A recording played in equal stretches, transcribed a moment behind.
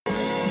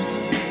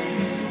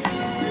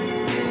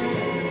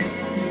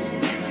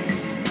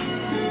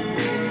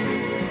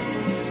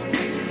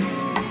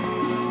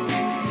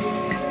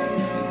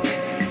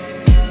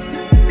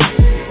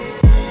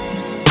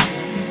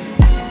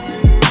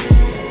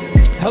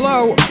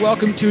Hello,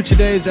 welcome to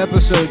today's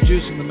episode,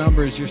 Juicing the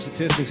Numbers, your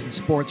statistics and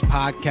sports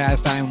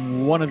podcast. I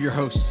am one of your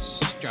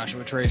hosts,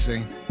 Joshua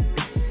Tracy.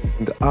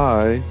 And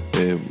I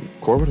am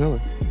Corbin Heller.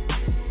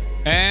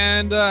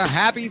 And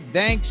happy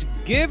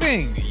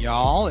Thanksgiving,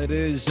 y'all. It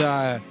is,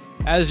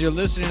 as you're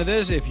listening to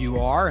this, if you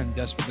are and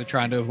desperately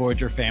trying to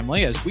avoid your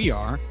family, as we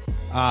are,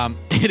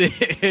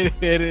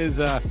 it is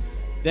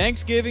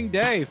Thanksgiving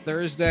Day,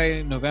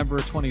 Thursday, November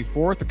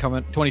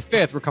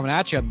 25th. We're coming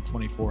at you on the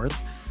 24th.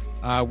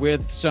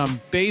 With some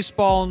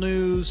baseball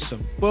news, some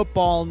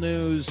football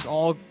news,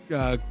 all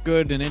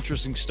good and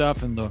interesting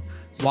stuff in the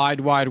wide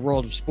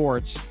world of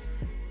sports.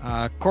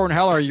 Corbin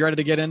Heller, are you ready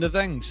to get into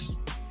things?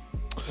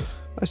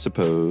 I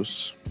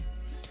suppose.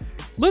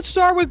 Let's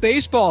start with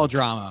baseball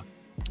drama.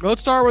 Let's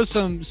start with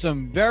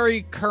some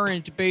very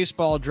current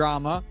baseball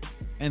drama,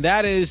 and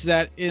that is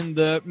that in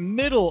the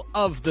middle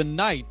of the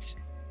night,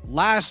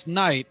 last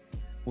night,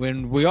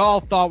 when we all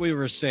thought we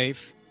were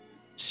safe,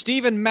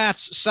 Steven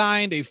Matz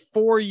signed a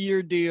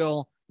 4-year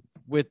deal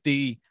with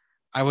the,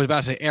 I was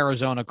about to say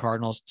Arizona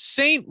Cardinals,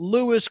 St.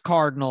 Louis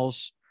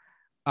Cardinals,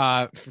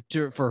 for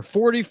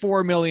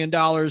 $44 million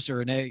or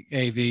an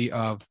AAV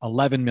of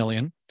 $11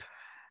 million.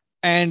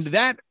 And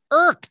that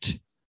irked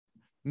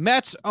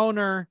Mets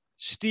owner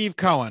Steve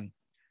Cohen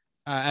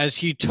as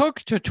he took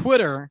to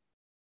Twitter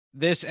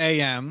this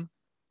AM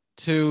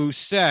to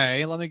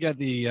say, let me get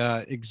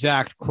the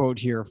exact quote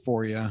here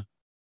for you.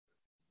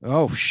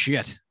 Oh,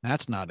 shit.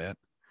 That's not it.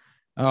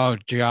 Oh,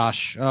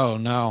 Josh. Oh,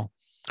 no.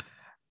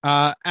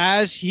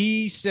 As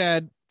he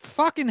said,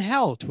 fucking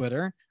hell,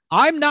 Twitter.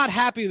 I'm not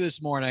happy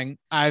this morning.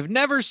 I've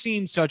never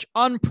seen such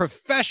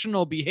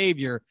unprofessional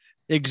behavior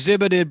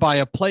exhibited by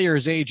a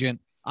player's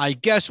agent. I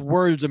guess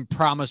words and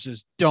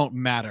promises don't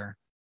matter.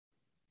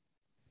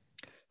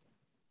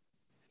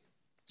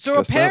 So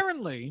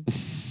apparently,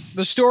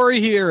 the story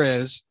here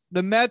is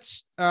the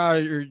Mets,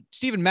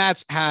 Steven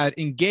Matz had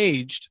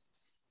engaged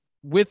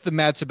with the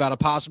Mets about a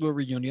possible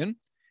reunion.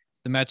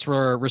 The Mets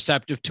were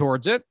receptive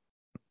towards it.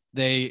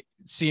 They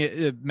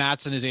see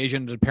Matz and his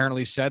agent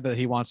apparently said that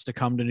he wants to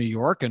come to New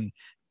York and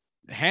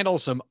handle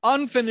some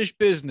unfinished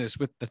business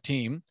with the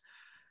team,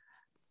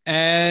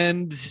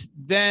 and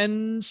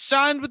then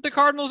signed with the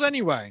Cardinals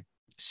anyway,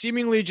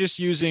 seemingly just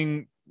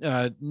using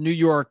New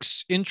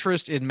York's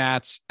interest in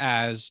Matz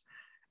as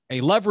a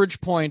leverage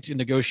point in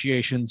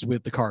negotiations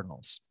with the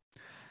Cardinals.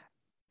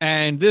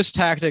 And this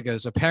tactic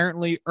has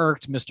apparently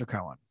irked Mr.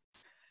 Cohen.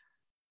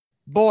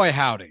 Boy,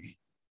 howdy.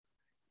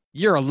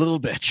 You're a little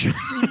bitch.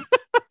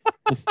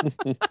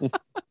 Can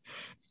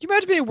you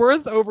imagine being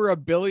worth over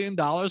 $1 billion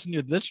and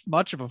you're this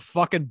much of a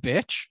fucking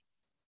bitch?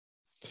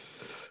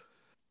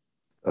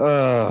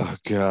 Oh,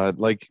 God.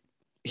 Like,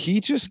 he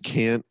just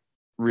can't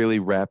really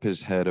wrap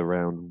his head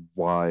around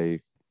why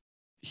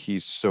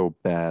he's so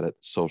bad at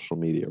social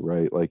media,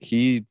 right? Like,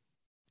 he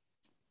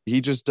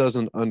just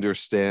doesn't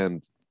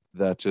understand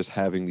that just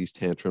having these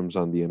tantrums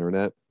on the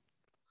internet.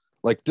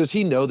 Like, does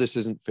he know this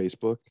isn't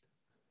Facebook?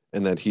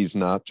 And that he's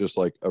not just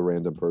like a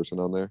random person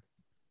on there?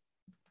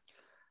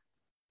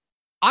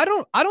 I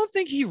don't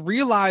think he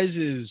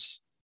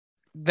realizes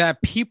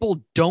that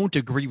people don't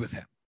agree with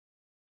him.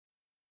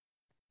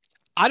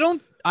 I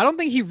don't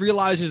think he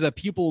realizes that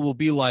people will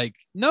be like,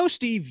 no,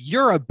 Steve,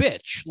 you're a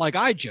bitch, like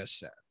I just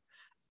said.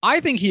 I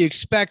think he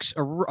expects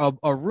a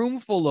room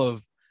full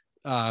of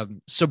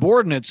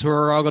subordinates who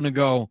are all going to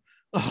go,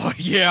 oh,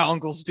 yeah,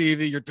 Uncle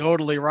Stevie, you're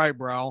totally right,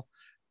 bro.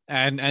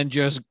 And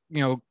just,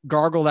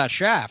 gargle that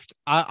shaft.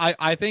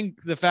 I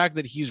think the fact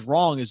that he's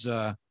wrong is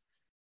a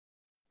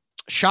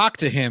shock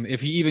to him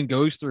if he even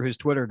goes through his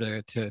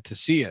Twitter to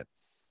see it.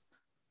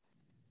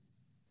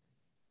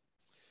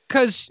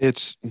 Because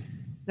it's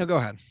no, go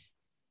ahead.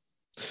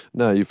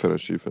 No, you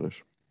finish.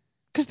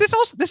 Because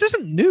this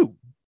isn't new.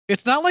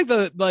 It's not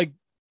like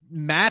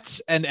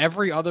Matz and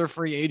every other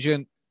free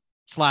agent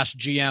 /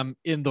 GM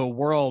in the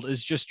world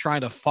is just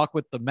trying to fuck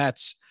with the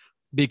Mets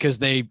because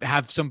they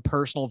have some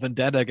personal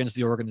vendetta against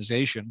the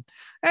organization.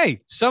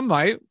 Hey, some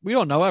might. We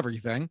don't know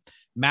everything.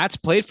 Matz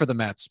played for the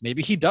Mets.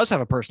 Maybe he does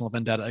have a personal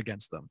vendetta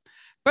against them.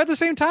 But at the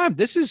same time,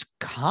 this is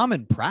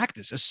common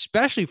practice,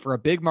 especially for a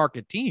big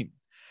market team.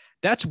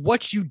 That's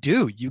what you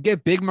do. You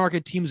get big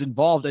market teams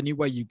involved any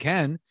way you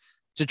can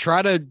to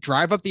try to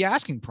drive up the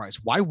asking price.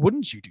 Why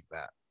wouldn't you do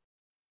that?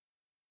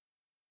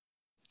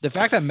 The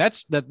fact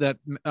that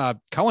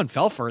Cohen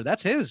fell for,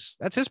 that's his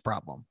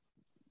problem.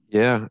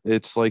 Yeah,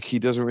 it's like he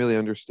doesn't really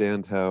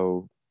understand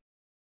how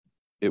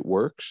it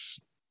works.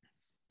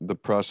 The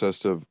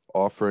process of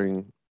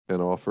offering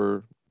an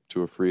offer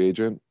to a free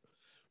agent,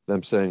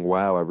 them saying,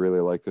 wow, I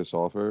really like this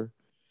offer,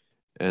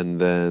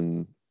 and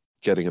then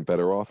getting a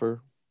better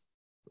offer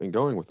and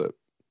going with it.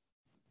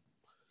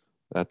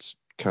 That's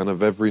kind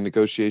of every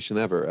negotiation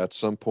ever. At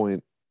some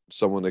point,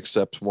 someone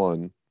accepts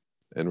one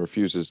and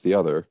refuses the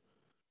other.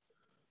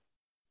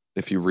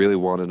 If you really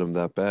wanted him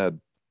that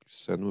bad,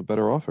 send him a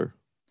better offer.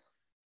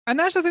 And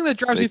that's the thing that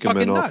drives me fucking nuts.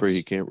 Make him an offer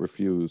he can't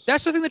refuse.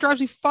 That's the thing that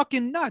drives me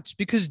fucking nuts.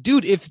 Because,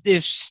 dude, if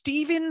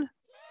Steven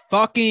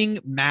fucking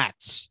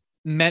Matz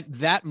meant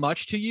that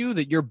much to you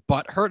that you're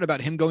butthurt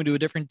about him going to a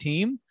different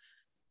team,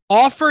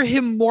 offer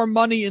him more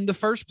money in the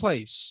first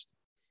place.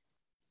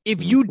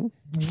 If you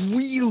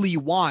really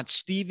want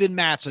Steven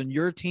Matz on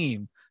your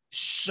team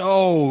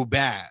so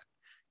bad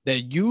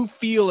that you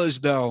feel as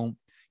though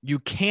you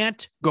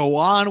can't go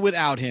on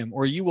without him,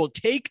 or you will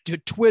take to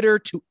Twitter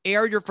to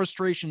air your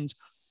frustrations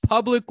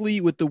publicly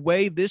with the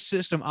way this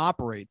system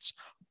operates,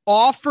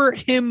 offer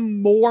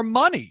him more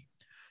money.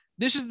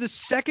 This is the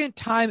second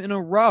time in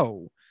a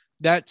row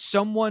that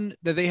someone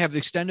that they have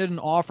extended an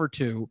offer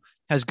to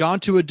has gone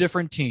to a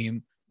different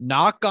team,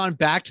 not gone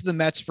back to the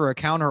Mets for a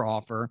counter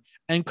offer,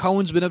 and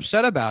Cohen's been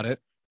upset about it,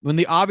 when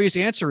the obvious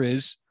answer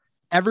is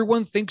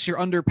everyone thinks you're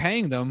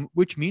underpaying them,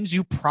 which means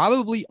you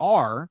probably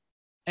are,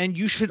 and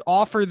you should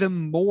offer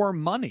them more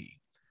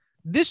money.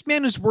 This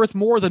man is worth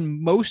more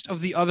than most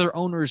of the other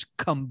owners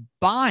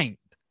combined.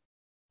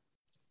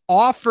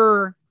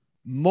 Offer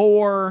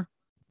more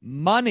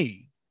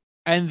money,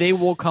 and they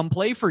will come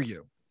play for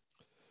you.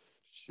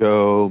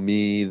 Show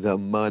me the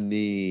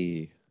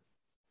money.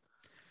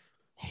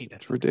 Hey,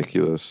 that's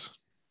ridiculous.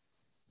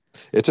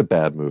 It's a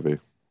bad movie.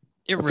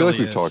 I feel like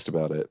we've talked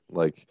about it,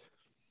 like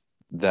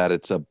that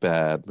it's a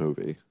bad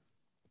movie.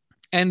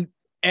 And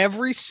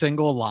every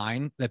single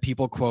line that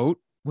people quote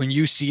when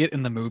you see it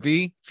in the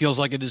movie feels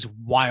like it is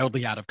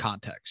wildly out of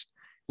context.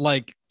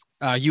 Like,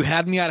 you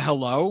had me at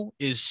hello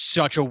is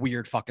such a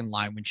weird fucking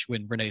line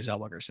when Renee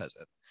Zellweger says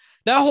it.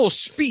 That whole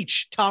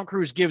speech Tom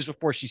Cruise gives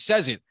before she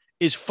says it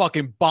is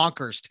fucking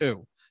bonkers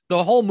too.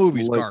 The whole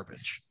movie's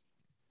garbage.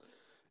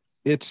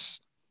 It's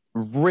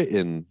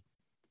written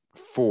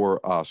for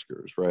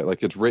Oscars, right?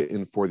 Like, it's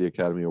written for the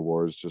Academy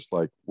Awards. Just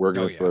like, we're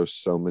going to throw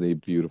so many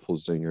beautiful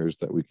zingers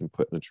that we can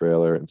put in a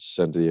trailer and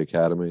send to the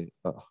Academy.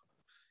 Oh,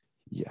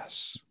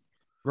 yes.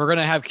 We're going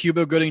to have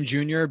Cuba Gooding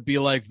Jr. be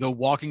like the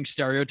walking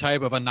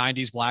stereotype of a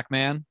 90s black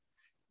man.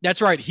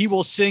 That's right. He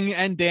will sing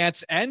and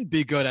dance and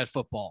be good at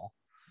football.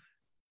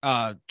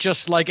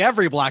 Just like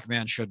every black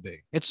man should be.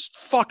 It's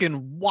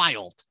fucking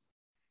wild.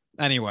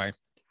 Anyway,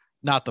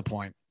 not the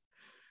point.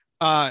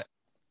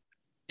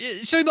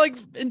 So, like,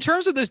 in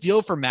terms of this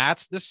deal for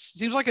Matz, this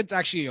seems like it's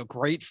actually a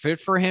great fit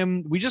for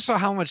him. We just saw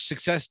how much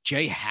success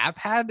Jay Happ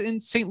had in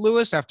St.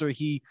 Louis after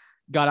he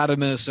got out of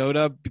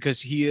Minnesota, because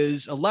he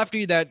is a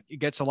lefty that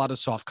gets a lot of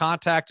soft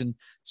contact, and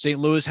St.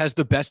 Louis has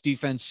the best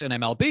defense in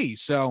MLB.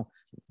 So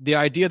the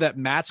idea that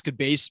Matz could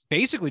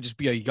basically just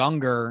be a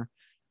younger,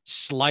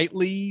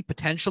 slightly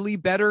potentially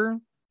better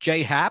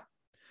Jay Happ,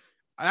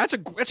 that's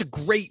a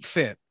great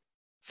fit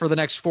for the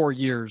next 4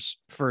 years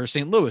for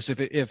St. Louis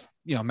if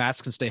you know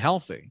Matz can stay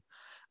healthy.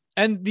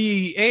 And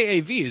the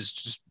AAV is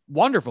just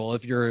wonderful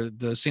if you're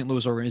the St.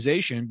 Louis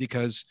organization,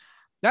 because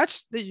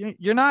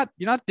you're not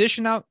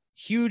dishing out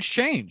huge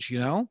change. You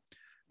know,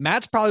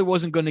 Matz probably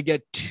wasn't going to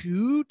get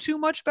too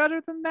much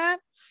better than that.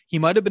 He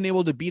might have been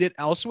able to beat it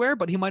elsewhere,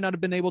 but he might not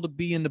have been able to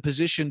be in the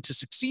position to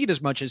succeed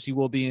as much as he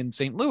will be in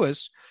St.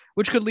 Louis,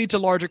 which could lead to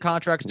larger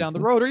contracts down the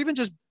road, or even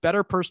just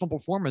better personal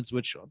performance,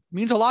 which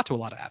means a lot to a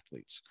lot of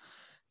athletes.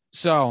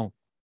 So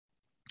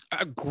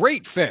a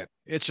great fit.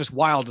 It's just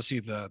wild to see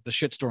the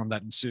shitstorm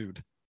that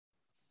ensued.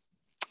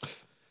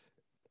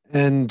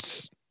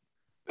 And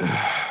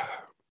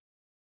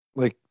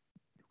like,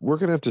 we're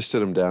going to have to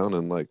sit him down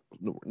and, like,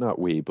 not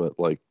we, but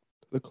like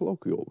the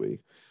colloquial we,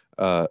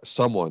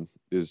 someone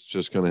is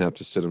just going to have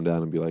to sit him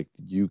down and be like,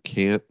 you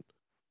can't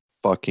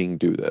fucking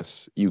do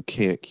this. You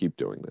can't keep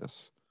doing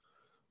this.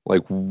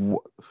 Like,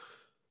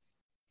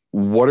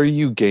 what are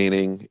you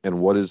gaining, and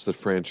what is the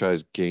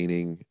franchise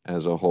gaining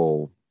as a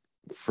whole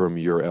from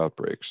your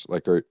outbreaks?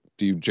 Like, do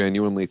you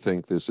genuinely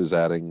think this is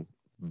adding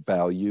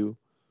value?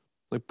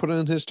 Like, put it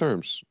in his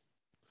terms.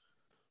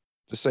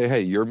 Just say,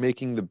 hey, you're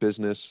making the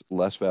business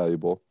less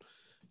valuable.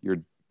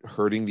 You're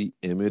hurting the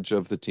image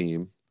of the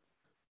team.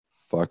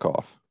 Fuck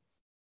off.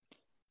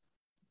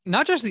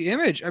 Not just the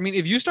image. I mean,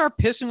 if you start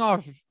pissing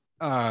off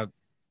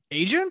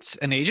agents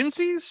and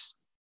agencies,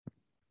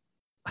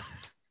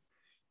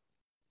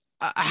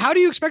 how do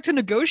you expect to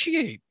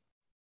negotiate?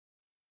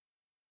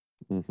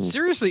 Mm-hmm.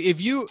 Seriously,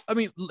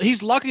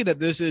 he's lucky that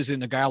this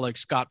isn't a guy like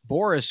Scott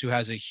Boras, who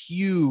has a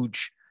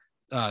huge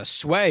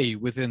sway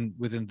within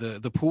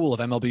the pool of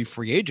MLB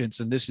free agents.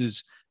 And this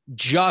is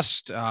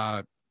just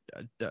a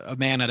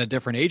man at a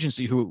different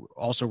agency who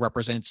also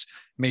represents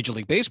Major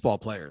League Baseball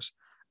players.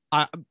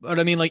 But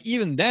I mean, like,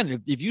 even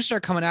then, if you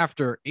start coming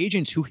after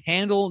agents who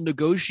handle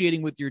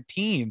negotiating with your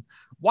team,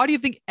 why do you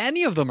think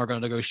any of them are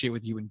going to negotiate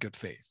with you in good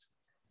faith?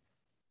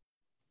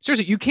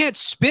 Seriously, you can't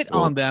spit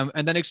on them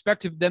and then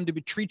expect them to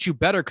treat you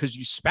better because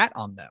you spat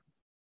on them.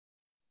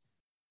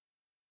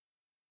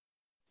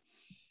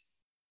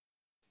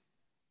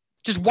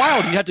 Just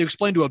wild. You have to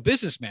explain to a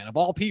businessman of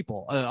all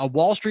people, a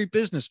Wall Street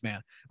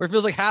businessman, where it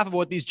feels like half of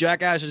what these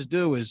jackasses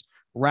do is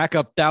rack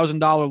up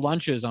 $1,000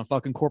 lunches on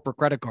fucking corporate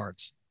credit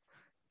cards.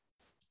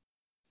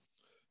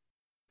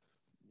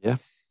 Yeah.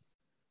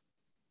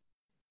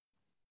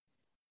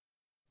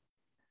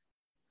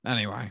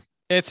 Anyway,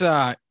 it's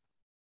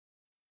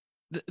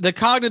the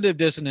cognitive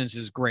dissonance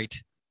is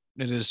great.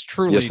 It is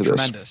truly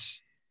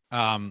tremendous.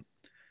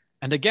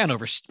 And again,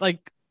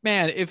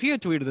 man, if he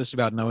had tweeted this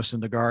about Noah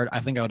Syndergaard, I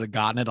think I would have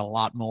gotten it a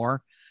lot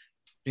more.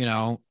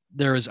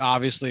 There was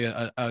obviously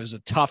was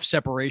a tough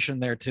separation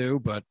there too,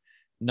 but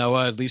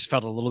Noah at least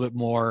felt a little bit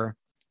more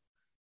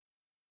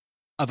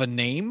of a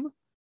name.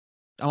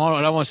 I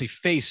don't want to say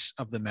face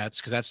of the Mets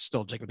because that's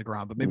still Jacob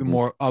deGrom, but maybe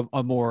more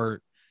a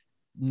more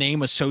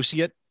name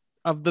associate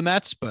of the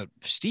Mets. But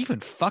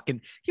Stephen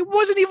he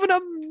wasn't even a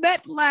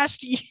Met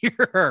last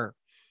year.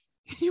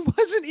 He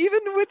wasn't even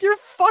with your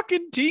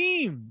fucking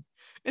team.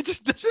 It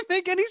just doesn't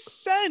make any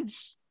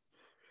sense.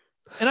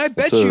 And I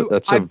bet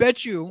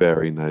you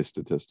very nice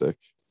statistic.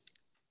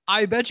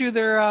 I bet you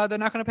they're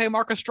not going to pay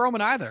Marcus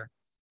Stroman either.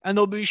 And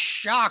they'll be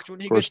shocked when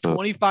he gets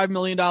 $25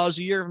 million a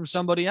year from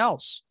somebody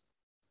else.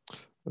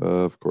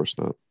 Of course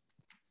not.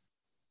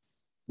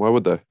 Why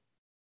would they?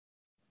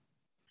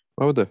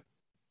 And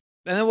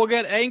then we'll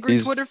get angry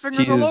Twitter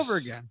fingers all over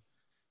again.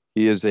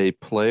 He is a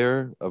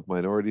player of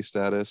minority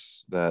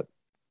status that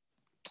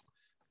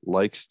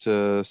likes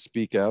to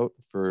speak out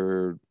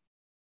for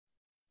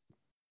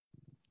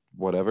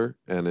whatever.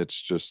 And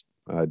it's just,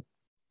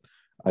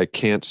 I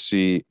can't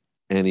see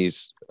any,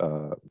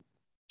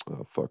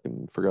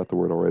 fucking forgot the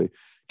word already.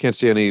 Can't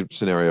see any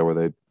scenario where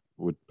they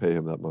would pay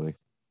him that money.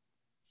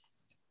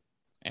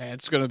 Yeah,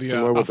 it's going to be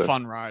a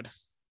fun ride.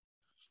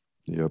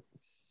 Yep.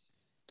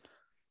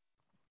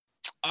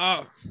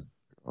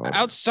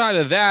 Outside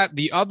of that,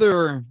 the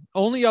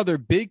only other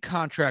big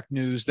contract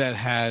news that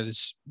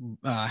has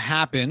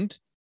happened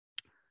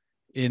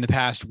in the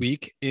past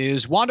week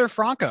is Wander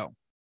Franco.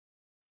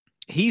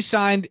 He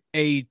signed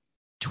a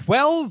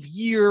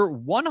 12-year,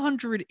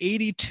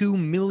 $182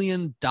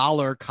 million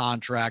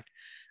contract.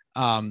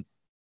 Hold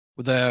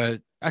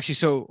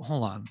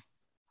on.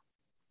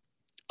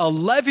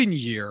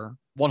 11-year,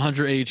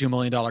 $182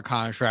 million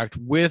contract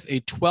with a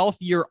 12th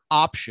year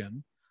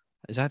option.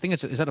 Is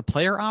that a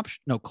player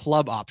option? No,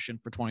 club option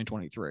for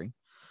 2023.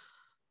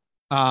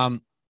 So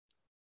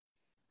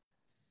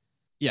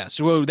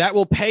that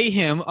will pay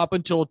him up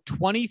until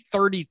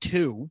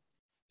 2032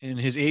 in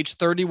his age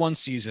 31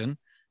 season,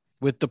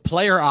 with the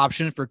player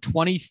option for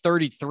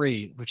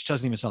 2033, which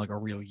doesn't even sound like a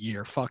real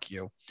year. Fuck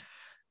you.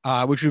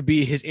 Which would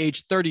be his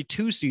age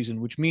 32 season,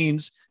 which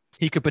means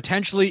he could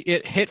potentially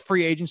hit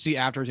free agency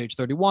after his age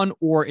 31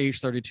 or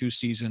age 32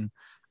 season.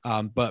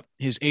 But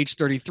his age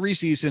 33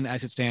 season,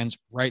 as it stands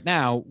right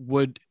now,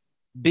 would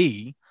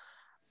be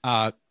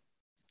as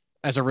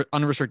an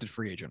unrestricted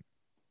free agent.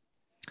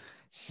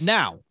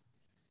 Now,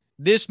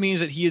 this means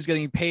that he is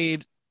getting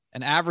paid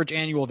an average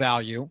annual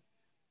value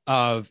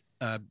of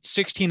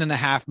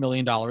 $16.5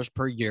 million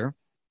per year.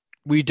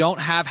 We don't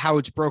have how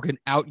it's broken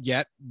out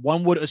yet.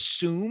 One would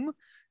assume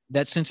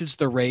that since it's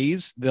the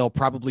Rays, they'll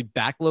probably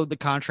backload the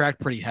contract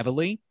pretty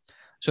heavily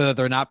so that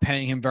they're not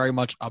paying him very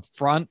much up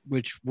front,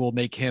 which will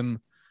make him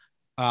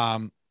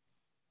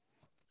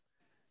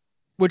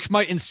which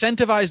might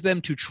incentivize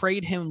them to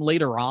trade him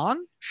later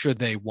on, should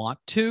they want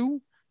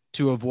to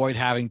avoid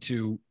having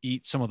to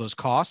eat some of those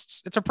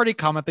costs. It's a pretty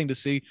common thing to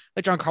see.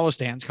 Like Giancarlo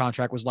Stanton's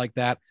contract was like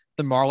that.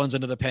 The Marlins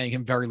ended up paying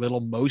him very little.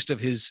 Most of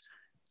his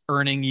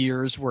earning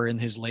years were in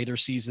his later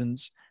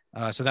seasons.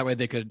 So that way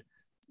they could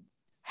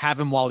have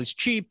him while he's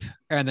cheap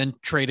and then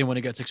trade him when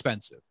it gets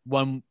expensive.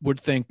 One would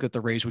think that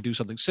the Rays would do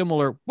something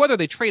similar, whether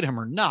they trade him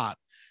or not,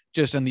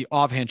 just in the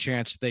offhand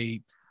chance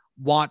they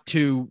want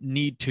to,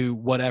 need to,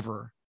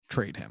 whatever,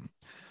 trade him.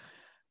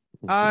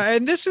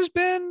 And this has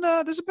been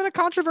a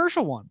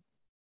controversial one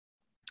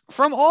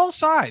from all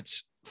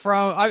sides.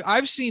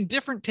 I've seen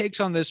different takes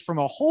on this from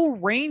a whole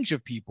range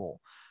of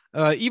people.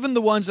 Even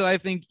the ones that I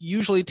think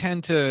usually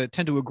tend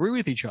to agree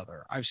with each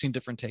other. I've seen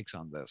different takes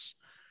on this.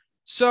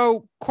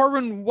 So,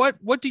 Corbin,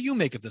 what do you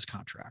make of this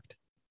contract?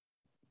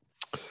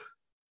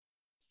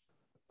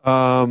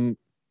 I'm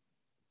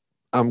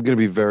going to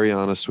be very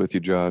honest with you,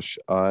 Josh.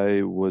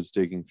 I was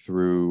digging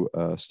through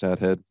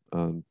StatHead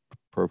on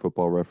Pro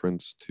Football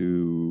Reference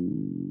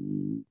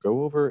to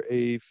go over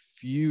a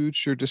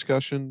future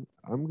discussion.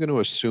 I'm going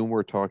to assume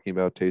we're talking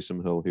about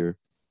Taysom Hill here.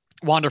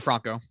 Wander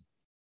Franco.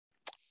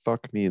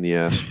 Fuck me in the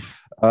ass.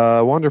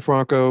 Wander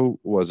Franco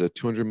was at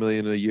 $200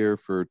 million a year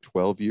for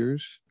 12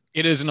 years.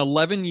 It is an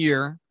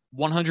 11-year,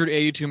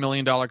 $182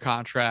 million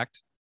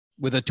contract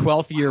with a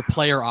 12th year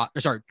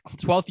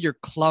 12th year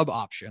club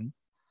option.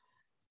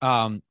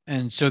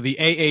 And so the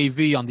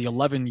AAV on the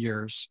 11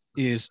 years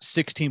is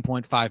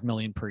 $16.5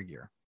 million per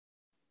year.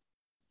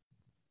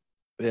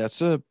 Yeah,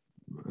 it's a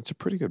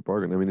pretty good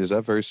bargain. I mean, is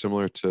that very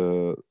similar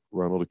to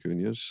Ronald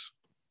Acuna's?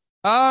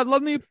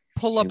 Let me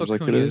pull up Acuna's.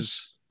 Like it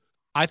is.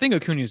 I think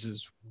Acuna's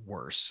is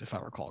worse, if I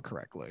recall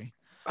correctly.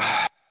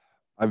 I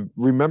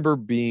remember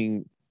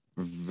being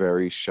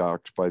very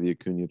shocked by the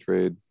Acuna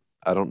trade.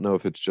 I don't know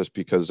if it's just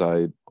because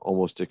I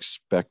almost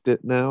expect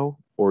it now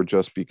or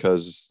just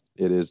because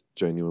it is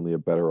genuinely a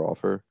better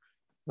offer.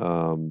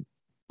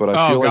 But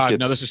I feel like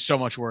no, this is so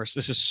much worse.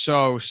 This is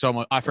so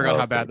much. I forgot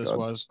how bad this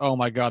was. Oh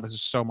my God, this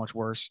is so much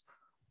worse.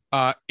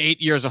 8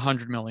 years,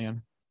 $100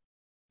 million.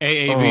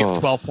 AAV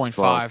of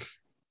 12.5.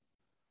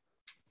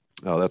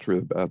 Oh, that's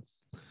really bad.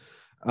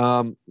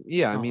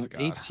 Yeah, I Oh my mean,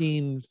 God.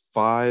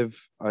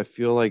 18.5, I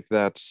feel like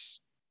that's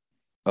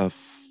a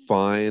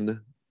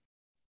fine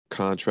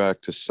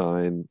contract to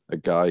sign a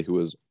guy who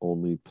has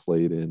only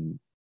played in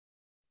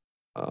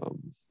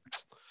um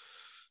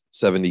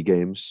 70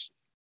 games.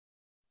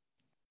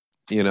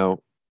 You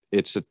know,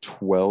 it's a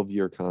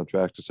 12-year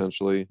contract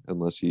essentially,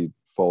 unless he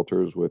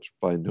falters, which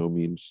by no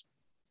means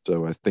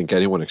so I think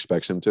anyone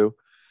expects him to.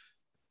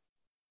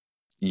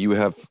 You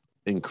have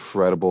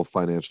incredible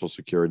financial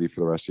security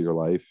for the rest of your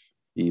life,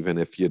 even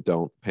if you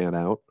don't pan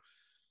out.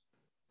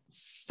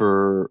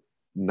 For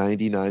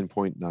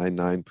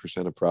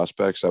 99.99% of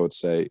prospects, I would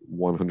say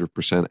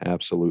 100%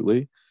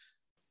 absolutely.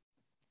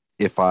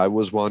 If I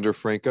was Wander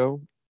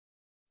Franco,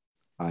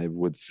 I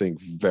would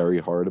think very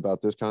hard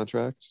about this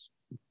contract.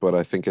 But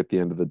I think at the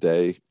end of the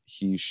day,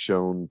 he's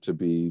shown to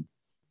be,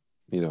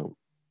 you know,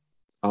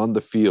 on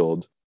the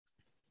field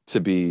to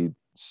be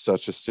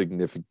such a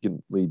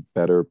significantly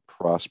better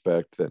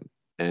prospect than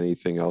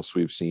anything else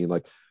we've seen.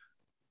 Like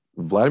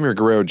Vladimir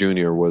Guerrero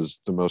Jr. was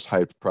the most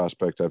hyped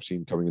prospect I've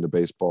seen coming into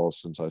baseball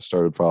since I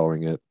started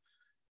following it.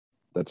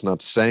 That's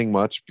not saying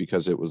much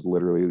because it was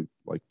literally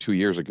like 2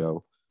 years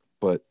ago,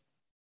 but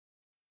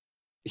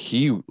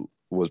he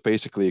was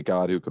basically a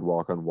god who could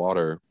walk on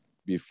water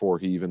before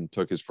he even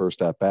took his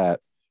first at bat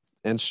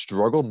and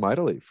struggled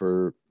mightily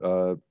for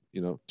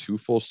 2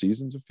 full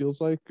seasons, it feels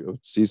like a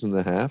season and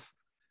a half.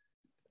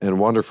 And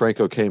Wander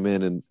Franco came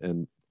in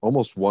and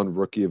almost won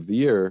Rookie of the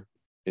Year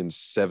in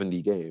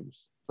 70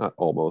 games. Not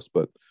almost,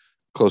 but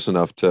close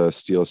enough to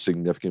steal a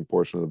significant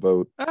portion of the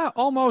vote.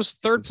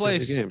 Almost third in 70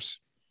 place. games.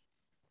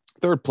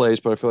 Third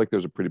place, but I feel like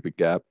there's a pretty big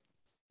gap.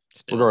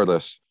 Still.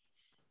 Regardless,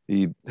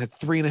 he had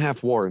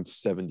 3.5 WAR in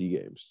 70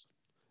 games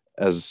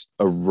as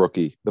a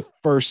rookie. The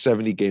first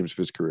 70 games of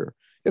his career.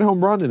 He had a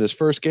home run in his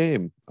first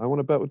game. I want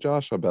to bet with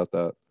Josh about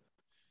that.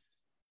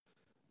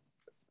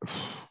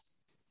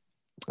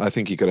 I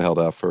think he could have held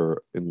out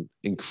for an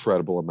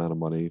incredible amount of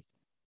money.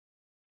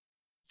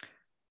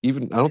 I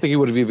don't think he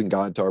would have even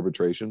gotten to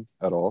arbitration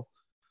at all,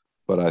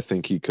 but I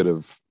think he could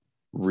have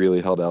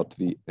really held out to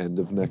the end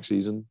of next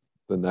season,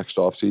 the next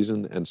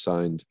offseason, and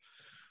signed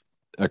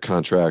a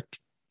contract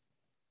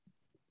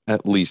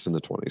at least in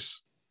the 20s.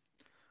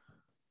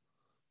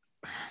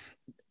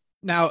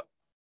 Now,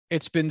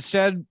 it's been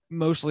said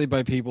mostly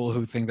by people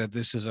who think that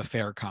this is a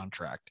fair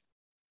contract.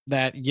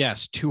 That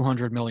yes,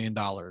 $200 million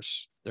or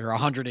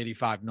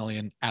 $185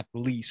 million at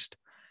least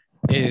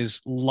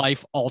is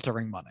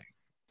life-altering money.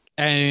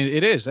 And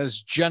it is.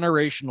 That's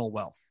generational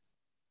wealth.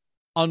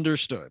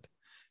 Understood.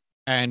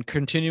 And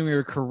continuing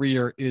your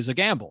career is a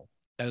gamble.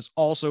 That is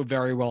also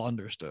very well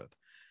understood.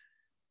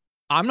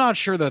 I'm not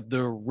sure that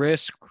the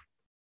risk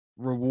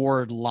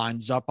reward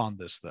lines up on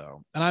this,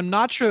 though. And I'm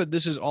not sure that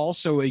this is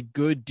also a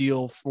good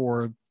deal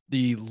for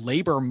the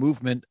labor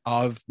movement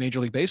of Major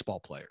League Baseball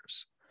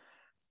players.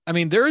 I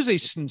mean, there is a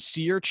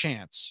sincere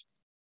chance.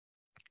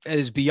 It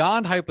is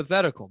beyond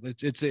hypothetical.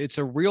 It's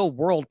a real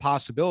world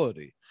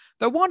possibility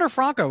that Wander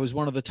Franco is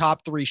one of the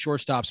top 3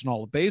 shortstops in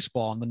all of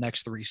baseball in the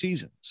next 3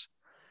 seasons.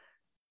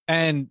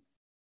 And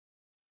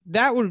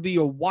that would be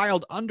a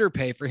wild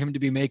underpay for him to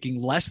be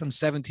making less than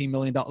 $17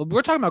 million.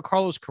 We're talking about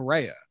Carlos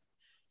Correa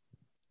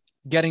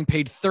getting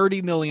paid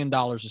 $30 million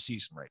a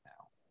season right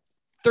now.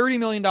 $30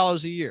 million a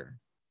year.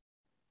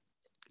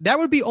 That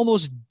would be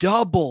almost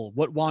double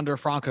what Wander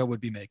Franco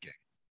would be making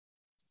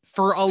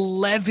for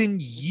 11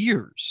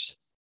 years.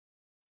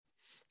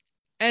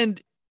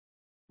 And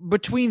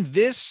between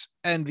this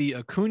and the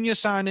Acuna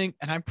signing,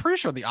 and I'm pretty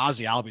sure the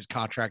Ozzie Albies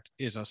contract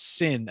is a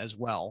sin as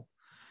well.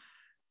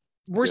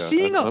 We're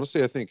seeing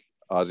honestly, I think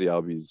Ozzie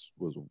Albies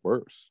was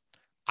worse.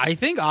 I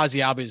think Ozzie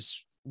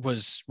Albies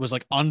was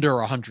like under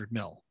 100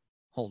 mil.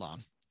 Hold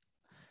on.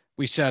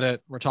 We said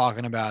it. We're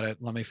talking about it.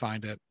 Let me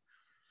find it.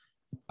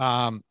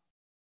 Oh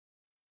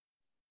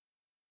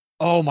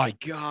my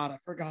God. I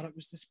forgot it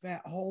was this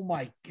bad. Oh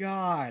my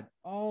God.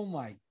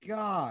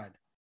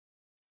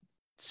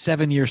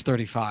 7 years,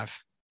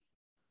 35.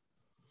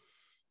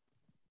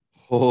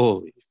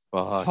 Holy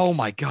fuck. Oh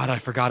my God. I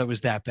forgot it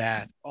was that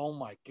bad. Oh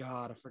my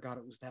God. I forgot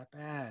it was that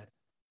bad.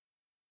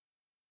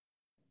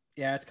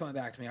 Yeah, it's coming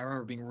back to me. I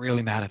remember being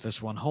really mad at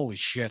this one. Holy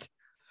shit.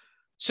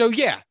 So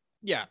yeah.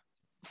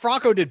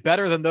 Franco did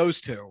better than those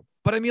two.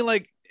 But I mean,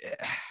 like,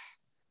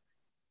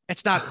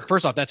 it's not,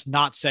 first off, that's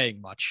not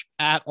saying much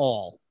at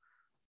all.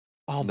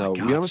 Oh my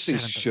God. We honestly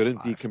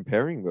shouldn't be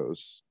comparing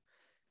those.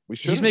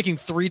 He's making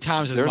 3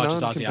 times as much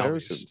as Ozzie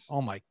Albies.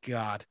 Oh my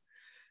God.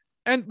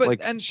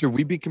 And should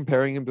we be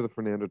comparing him to the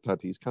Fernando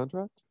Tatis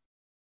contract?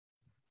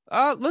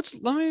 Let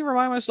me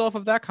remind myself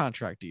of that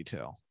contract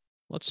detail.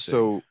 Let's see.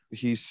 So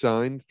he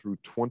signed through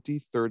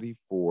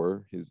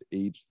 2034, his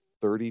age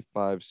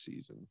 35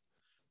 season.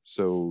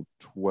 So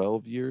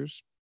 12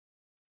 years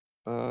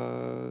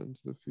into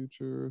the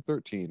future,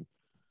 13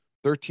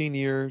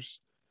 years.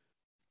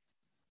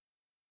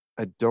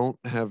 I don't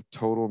have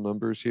total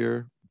numbers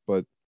here,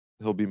 but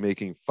he'll be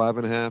making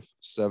 5.5,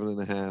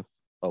 7.5,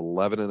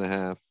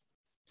 11.5,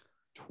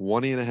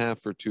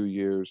 20.5 for 2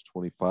 years,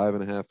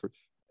 25.5 for.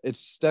 It's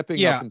stepping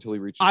Yeah, up until he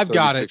reaches I've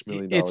got it. $36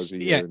 million It's a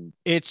yeah, year. And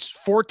it's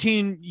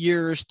 14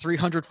 years,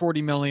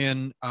 340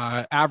 million,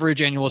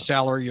 average annual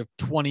salary of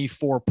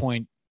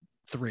 24.3.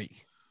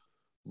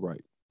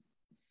 right.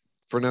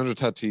 Fernando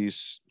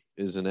Tatis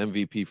is an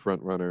MVP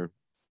frontrunner.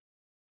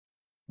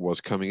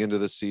 Was coming into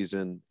the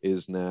season,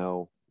 is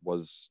now,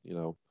 was,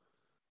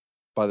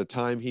 by the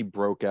time he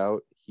broke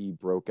out,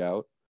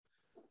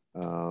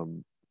 I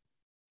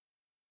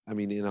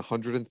mean, in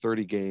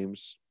 130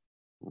 games,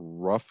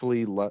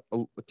 roughly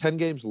 10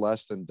 games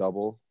less than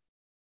double.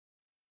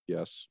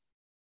 Yes.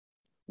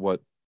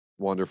 What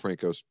Wander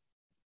Franco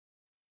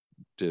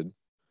did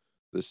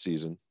this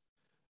season.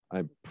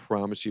 I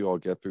promise you I'll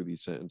get through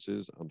these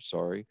sentences. I'm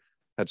sorry.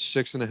 Had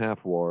 6.5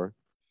 WAR.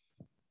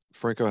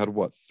 Franco had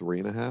what,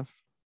 3.5?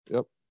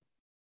 Yep.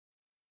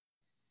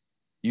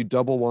 You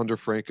double Wander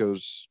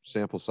Franco's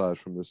sample size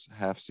from this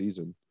half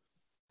season,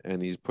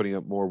 and he's putting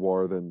up more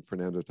WAR than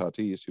Fernando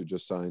Tatis, who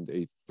just signed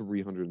a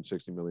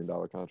 $360 million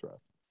contract.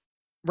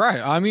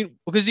 Right. I mean,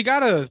 because you got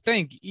to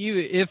think,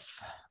 if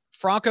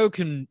Franco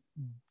can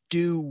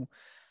do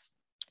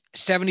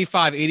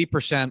 75,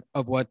 80%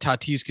 of what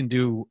Tatis can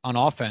do on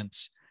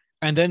offense,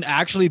 and then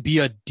actually be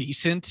a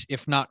decent,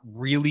 if not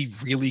really,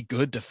 really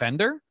good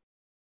defender.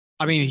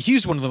 I mean,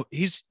 he's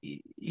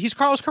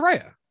Carlos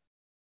Correa.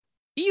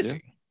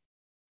 Easy. Yeah.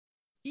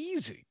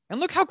 Easy. And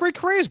look how great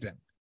Correa's been.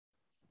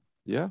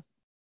 Yeah.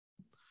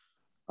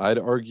 I'd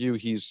argue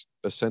he's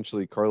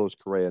essentially Carlos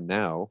Correa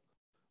now,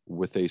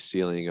 with a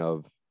ceiling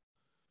of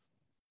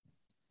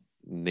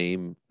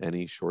name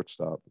any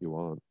shortstop you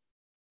want.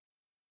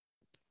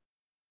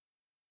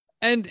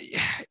 And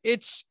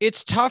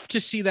it's tough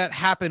to see that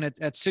happen at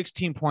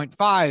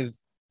 16.5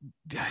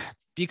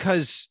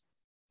 because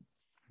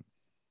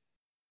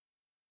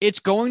it's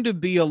going to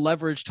be a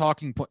leverage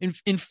talking point.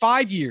 In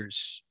 5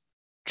 years,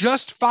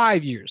 just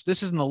 5 years,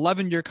 this is an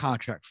 11-year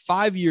contract,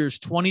 5 years,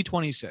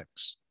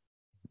 2026.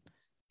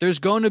 There's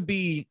going to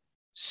be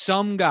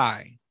some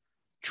guy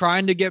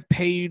trying to get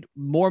paid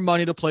more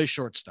money to play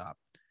shortstop.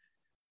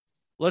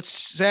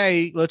 Let's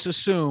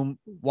assume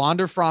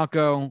Wander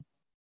Franco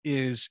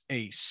is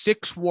a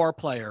 6 WAR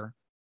player,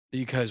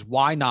 because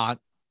why not?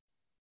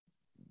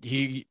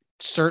 He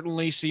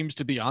certainly seems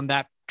to be on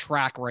that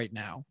track right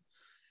now,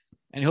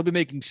 and he'll be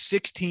making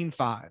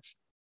 16.5.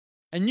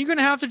 And you're going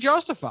to have to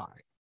justify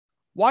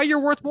why you're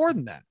worth more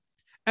than that.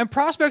 And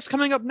prospects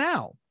coming up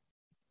now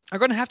are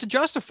going to have to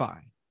justify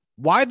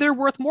why they're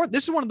worth more.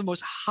 This is one of the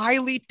most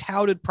highly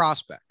touted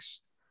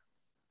prospects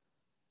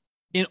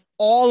in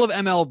all of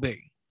MLB,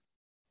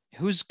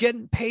 who's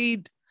getting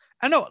paid.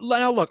 I know.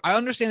 Now, look, I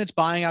understand it's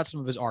buying out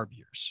some of his ARB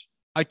years.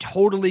 I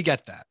totally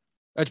get that.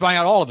 It's buying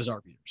out all of his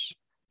ARB years.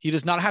 He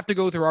does not have to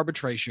go through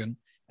arbitration.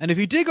 And if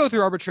he did go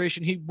through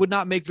arbitration, he would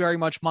not make very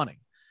much money.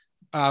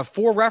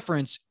 For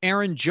reference,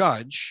 Aaron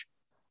Judge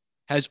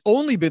has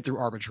only been through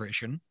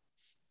arbitration.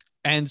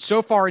 And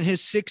so far in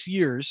his 6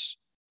 years,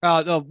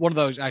 one of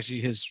those, actually,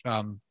 his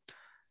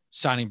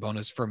signing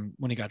bonus from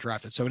when he got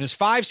drafted. So in his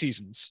 5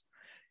 seasons,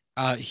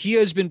 he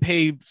has been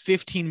paid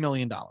 $15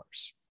 million.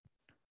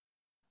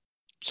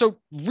 So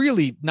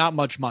really not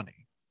much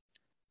money.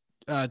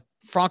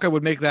 Franco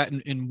would make that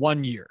in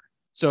 1 year.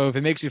 So if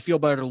it makes you feel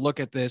better to look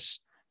at this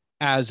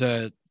as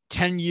a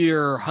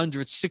 10-year,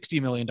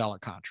 $160 million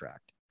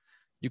contract,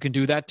 you can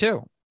do that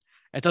too.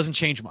 It doesn't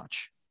change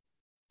much.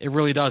 It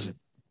really doesn't.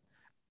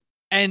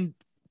 And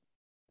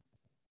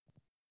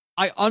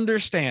I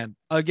understand,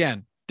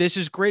 again, this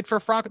is great for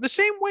Franco. The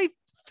same way,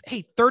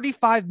 hey,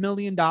 $35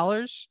 million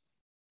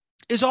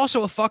is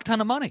also a fuck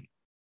ton of money.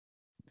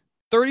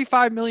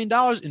 $35 million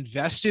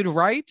invested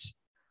right,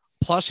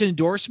 plus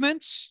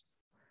endorsements.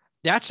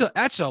 That's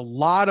a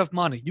lot of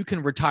money. You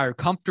can retire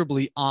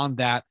comfortably on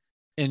that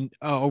in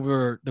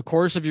over the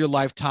course of your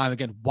lifetime.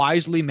 Again,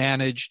 wisely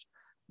managed,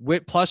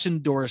 with plus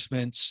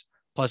endorsements,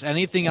 plus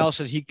anything else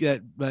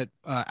that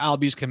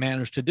Albies can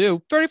manage to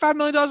do. $35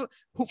 million,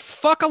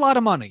 fuck a lot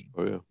of money.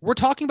 Oh, yeah. We're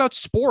talking about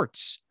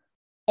sports.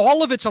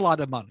 All of it's a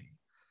lot of money.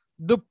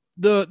 The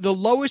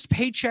lowest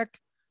paycheck,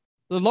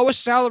 the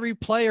lowest salary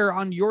player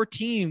on your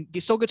team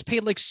still gets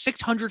paid like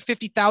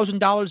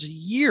 $650,000 a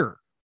year.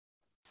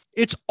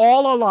 It's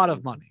all a lot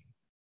of money.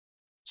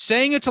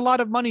 Saying it's a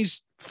lot of money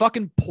is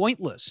fucking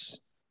pointless.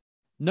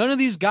 None of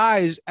these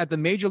guys at the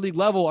major league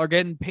level are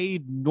getting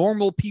paid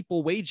normal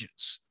people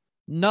wages.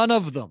 None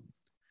of them.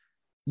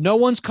 No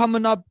one's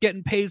coming up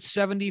getting paid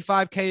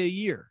 $75K a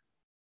year.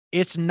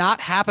 It's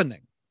not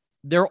happening.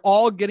 They're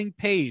all getting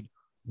paid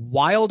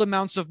wild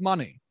amounts of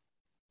money.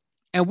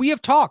 And we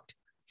have talked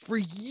for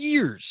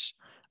years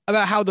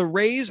about how the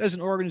Rays as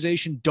an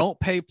organization don't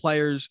pay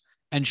players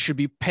and should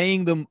be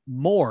paying them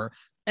more.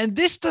 And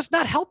this does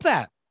not help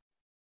that.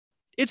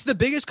 It's the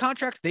biggest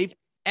contract they've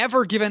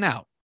ever given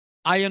out.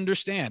 I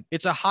understand.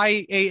 It's a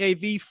high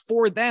AAV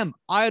for them.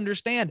 I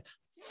understand.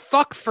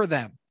 Fuck for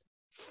them.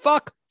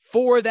 Fuck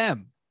for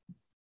them.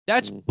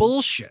 That's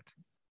bullshit.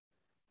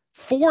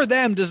 For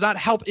them does not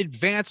help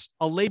advance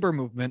a labor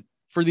movement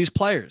for these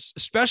players,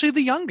 especially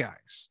the young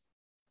guys.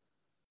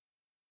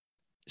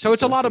 So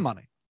it's a lot of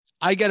money.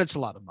 I get it's a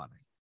lot of money.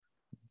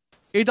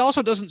 it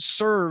also doesn't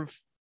serve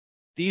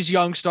these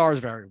young stars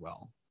very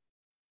well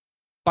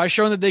by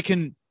showing that they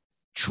can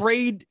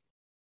trade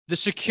the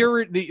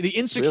security, the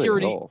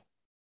insecurity. Really at all.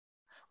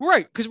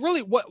 Right. Because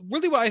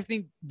what I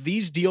think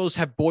these deals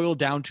have boiled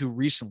down to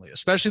recently,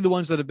 especially the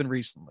ones that have been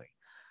recently,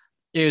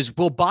 is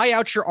we'll buy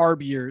out your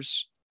ARB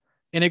years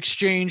in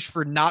exchange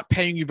for not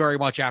paying you very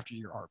much after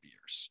your ARB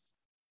years,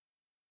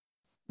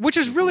 which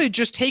is really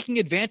just taking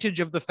advantage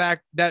of the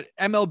fact that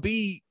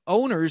MLB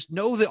owners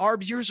know the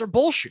ARB years are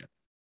bullshit.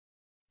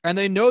 And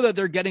they know that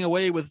they're getting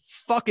away with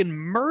fucking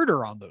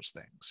murder on those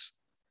things.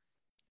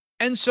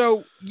 And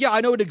so, yeah, I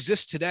know it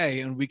exists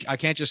today, and I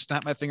can't just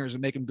snap my fingers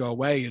and make them go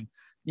away. And,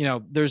 you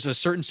know, there's a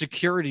certain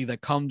security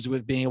that comes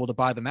with being able to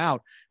buy them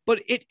out,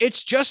 but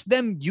it's just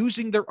them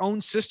using their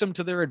own system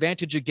to their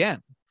advantage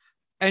again.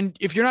 And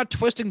if you're not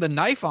twisting the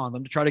knife on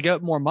them to try to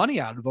get more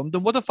money out of them,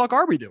 then what the fuck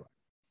are we doing?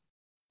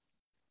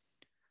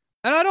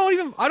 And I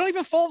don't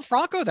even fault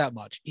Franco that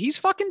much. He's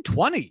fucking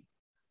 20,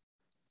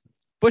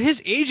 but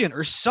his agent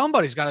or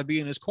somebody's got to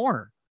be in his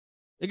corner.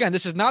 Again,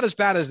 this is not as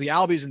bad as the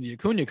Albies and the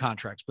Acuna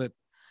contracts, but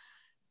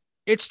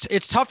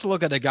it's tough to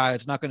look at a guy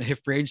that's not going to hit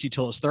free agency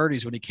till his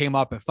 30s when he came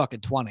up at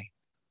fucking 20.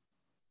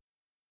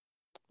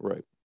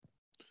 Right.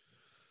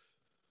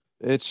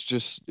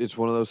 It's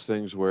one of those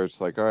things where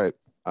it's like, all right,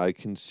 I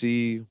can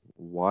see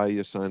why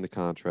you signed the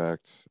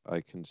contract.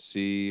 I can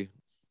see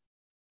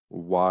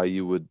why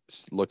you would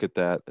look at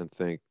that and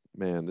think,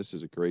 man, this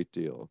is a great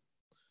deal.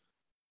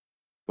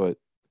 But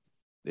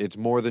it's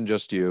more than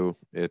just you.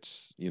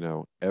 It's, you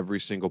know,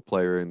 every single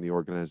player in the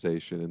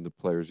organization, in the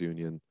players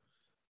union.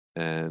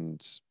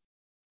 And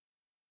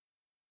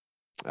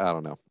I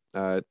don't know.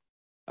 I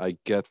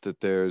get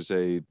that there's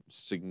a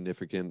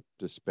significant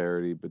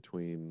disparity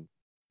between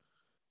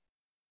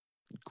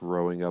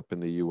growing up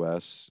in the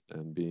US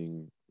and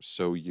being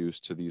so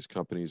used to these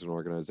companies and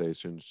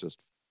organizations just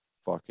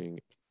fucking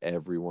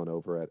everyone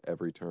over at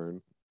every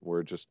turn.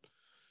 We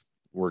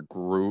were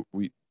grown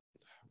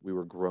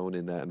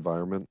in that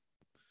environment.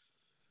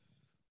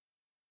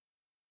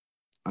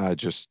 I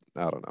don't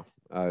know.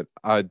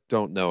 I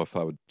don't know if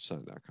I would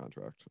sign that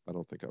contract. I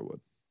don't think I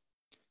would.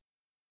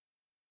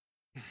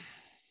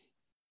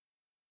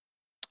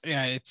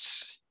 Yeah,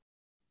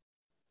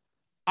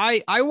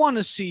 I want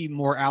to see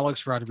more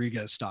Alex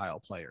Rodriguez style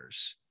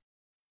players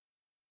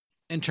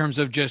in terms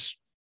of just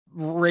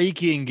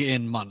raking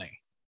in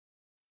money,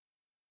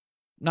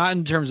 not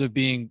in terms of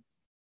being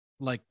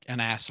like an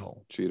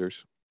asshole.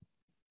 Cheaters.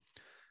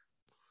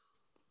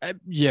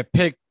 Yeah,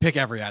 pick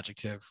every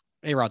adjective.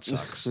 A-Rod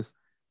sucks.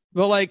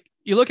 But like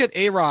you look at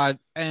A-Rod,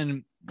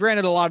 and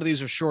granted, a lot of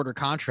these are shorter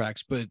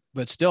contracts, but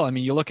still, I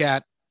mean, you look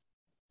at,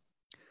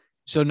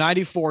 so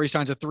 94, he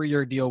signs a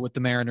 3-year deal with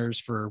the Mariners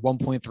for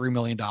 $1.3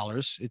 million.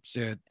 It's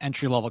an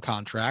entry-level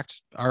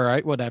contract. All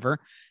right, whatever.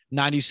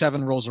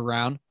 97 rolls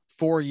around,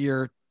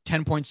 4-year,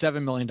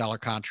 $10.7 million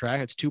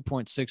contract. It's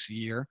 2.6 a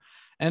year.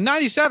 And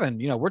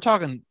 97, you know, we're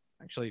talking,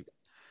 actually,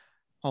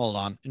 hold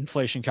on,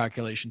 inflation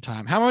calculation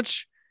time. How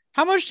much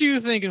do you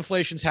think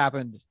inflation's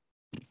happened?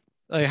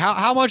 Like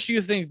how much do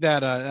you think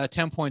that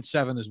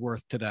 10.7 is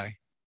worth today?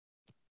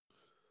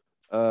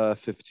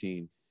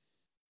 15.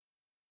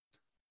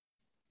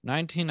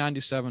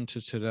 1997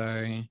 to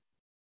today.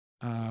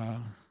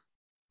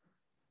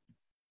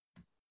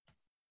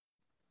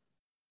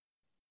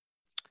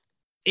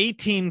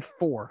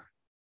 18.4.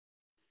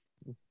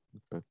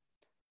 Okay.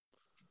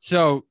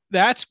 So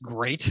that's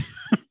great.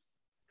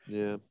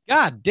 Yeah.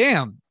 God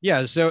damn.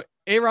 Yeah. So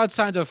A-Rod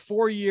signs a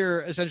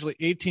 4-year, essentially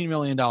 $18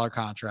 million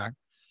contract.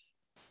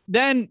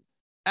 Then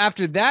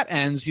after that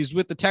ends, he's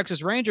with the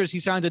Texas Rangers.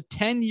 He signs a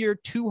 10-year,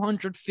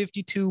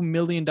 $252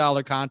 million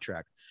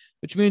contract,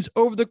 which means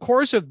over the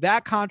course of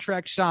that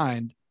contract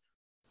signed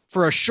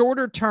for a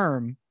shorter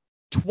term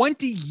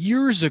 20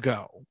 years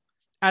ago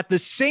at the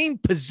same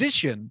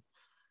position,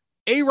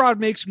 A-Rod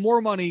makes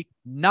more money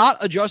not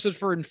adjusted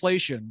for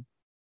inflation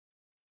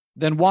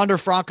than Wander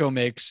Franco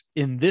makes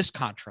in this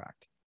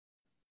contract,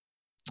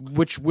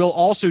 which will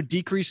also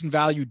decrease in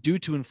value due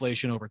to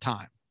inflation over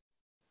time.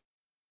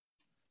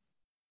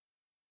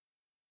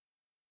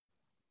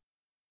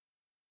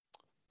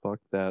 Fuck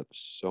that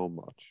so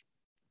much.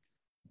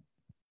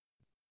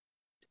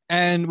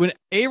 And when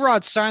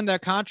A-Rod signed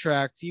that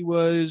contract, he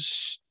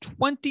was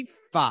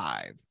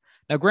 25.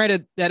 Now,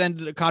 granted,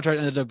 the contract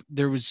ended up,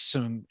 there was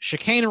some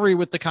chicanery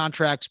with the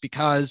contracts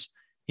because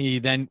he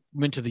then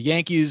went to the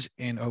Yankees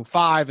in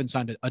 2005 and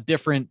signed a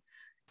different,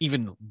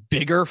 even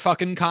bigger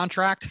fucking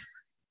contract,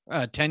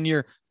 a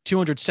 10-year,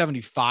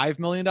 $275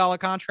 million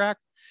contract.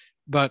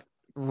 But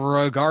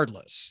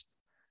regardless,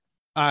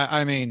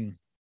 I mean,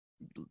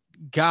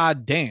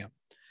 God damn.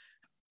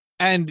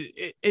 And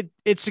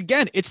it's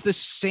again, it's the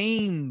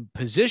same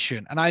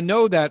position. And I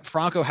know that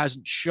Franco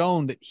hasn't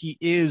shown that he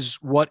is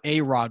what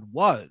A-Rod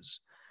was.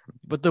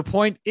 But the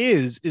point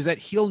is that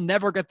he'll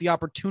never get the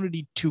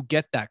opportunity to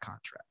get that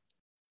contract.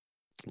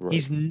 Right.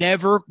 He's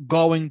never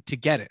going to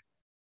get it.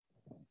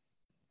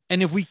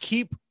 And if we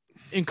keep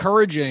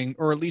encouraging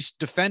or at least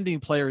defending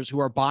players who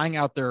are buying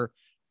out their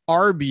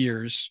ARB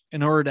years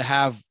in order to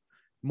have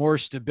more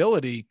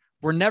stability,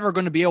 we're never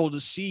going to be able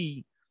to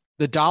see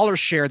the dollar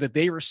share that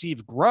they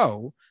receive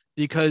grow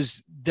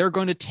because they're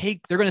going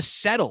to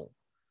settle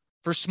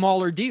for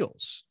smaller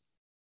deals.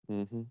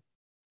 Mm-hmm.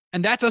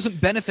 And that doesn't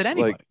benefit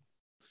anybody.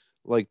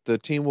 Like the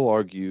team will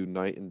argue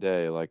night and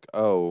day, like,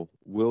 oh,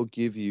 we'll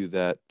give you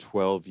that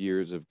 12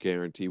 years of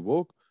guarantee.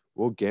 We'll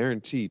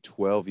guarantee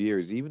 12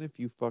 years, even if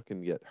you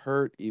fucking get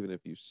hurt, even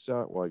if you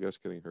suck. Well, I guess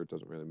getting hurt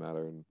doesn't really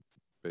matter in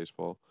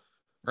baseball.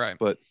 Right.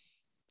 But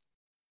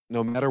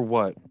no matter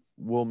what,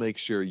 we'll make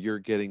sure you're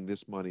getting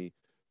this money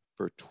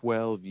for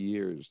 12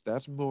 years.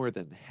 That's more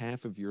than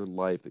half of your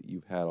life that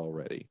you've had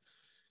already.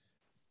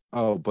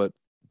 Oh, but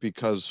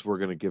because we're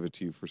going to give it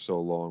to you for so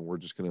long, we're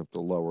just going to have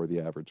to lower the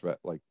average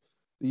the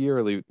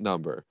yearly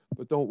number.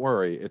 But don't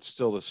worry, it's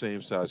still the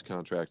same size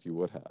contract you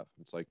would have.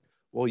 It's like,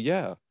 well,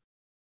 yeah,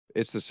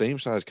 it's the same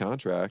size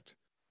contract.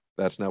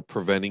 That's now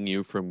preventing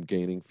you from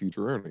gaining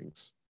future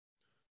earnings.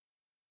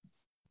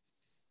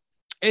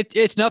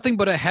 It's nothing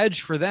but a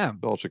hedge for them.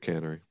 All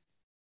chicanery.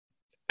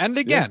 And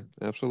again,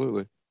 yeah,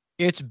 absolutely.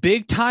 It's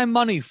big time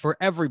money for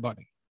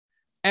everybody.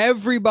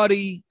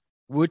 Everybody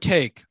would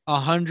take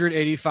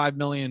 $185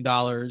 million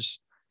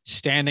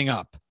standing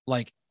up.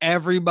 Like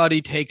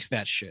everybody takes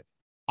that shit.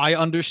 I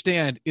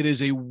understand it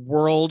is a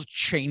world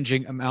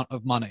changing amount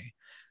of money.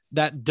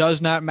 That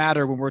does not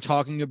matter when we're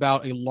talking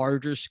about a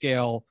larger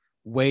scale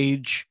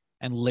wage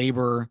and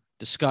labor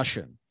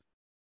discussion.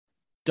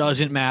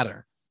 Doesn't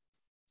matter.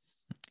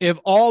 If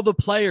all the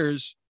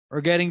players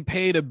are getting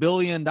paid $1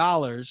 billion,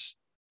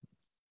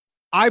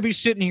 I'd be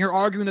sitting here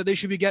arguing that they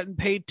should be getting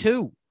paid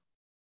too.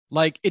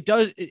 Like it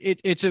does.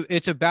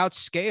 It's about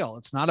scale.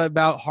 It's not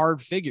about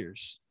hard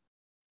figures.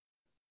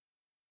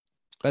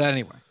 But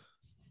anyway.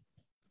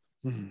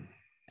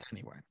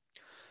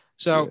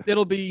 So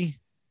it'll be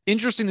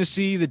interesting to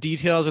see the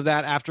details of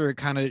that after it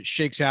kind of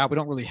shakes out. We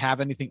don't really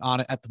have anything on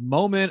it at the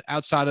moment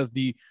outside of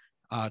the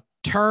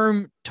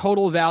term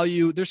total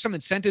value. There's some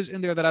incentives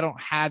in there that I don't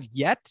have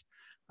yet.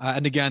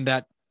 And again,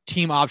 that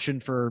team option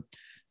for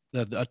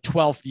the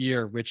 12th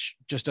year, which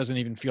just doesn't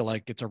even feel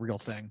like it's a real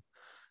thing.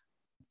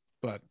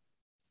 But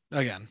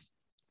again,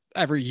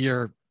 every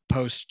year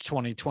post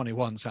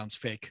 2021 sounds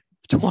fake.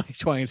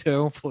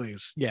 2022,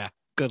 please. Yeah.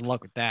 Good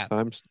luck with that.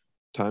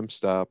 Time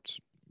stopped.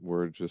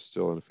 We're just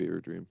still in a fever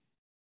dream.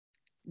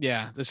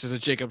 Yeah. This is a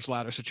Jacob's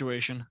Ladder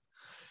situation.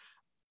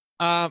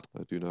 I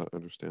do not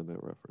understand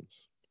that reference.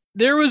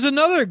 There was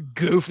another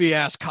goofy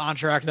ass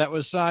contract that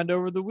was signed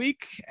over the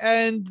week,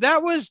 and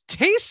that was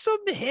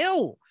Taysom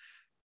Hill,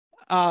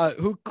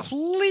 who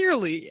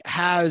clearly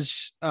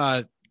has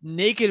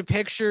naked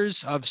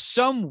pictures of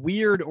some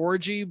weird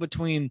orgy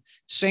between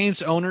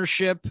Saints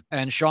ownership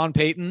and Sean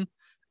Payton.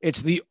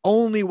 It's the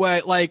only way.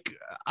 Like,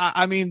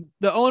 I mean,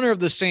 the owner of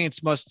the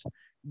Saints must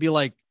be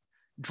like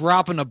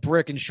dropping a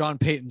brick in Sean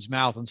Payton's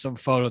mouth in some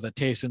photo that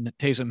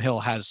Taysom Hill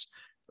has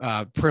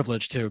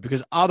privilege to,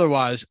 because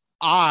otherwise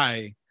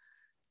I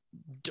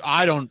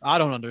don't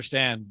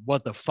understand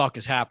what the fuck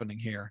is happening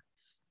here.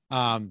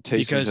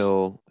 Taysom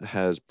Hill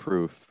has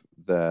proof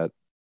that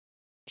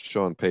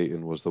Sean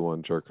Payton was the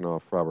one jerking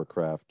off Robert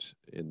Kraft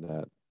in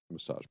that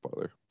massage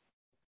parlor.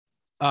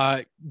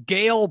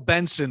 Gail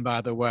Benson,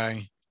 by the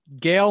way,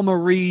 Gail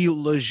Marie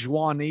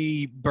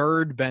LaJoie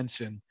Bird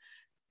Benson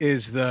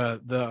is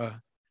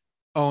the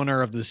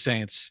owner of the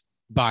Saints,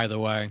 by the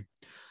way.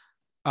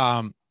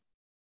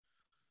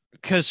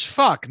 Because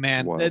fuck,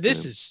 man,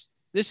 this is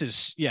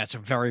it's a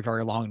very,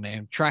 very long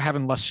name. Try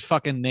having less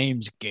fucking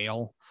names,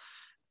 Gail.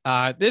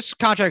 This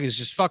contract is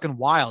just fucking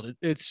wild.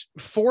 It's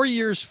 4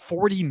 years,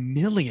 $40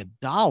 million,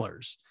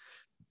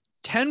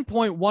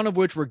 10.1 of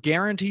which were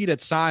guaranteed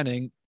at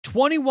signing,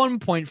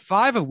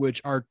 21.5 of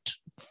which are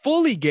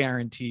fully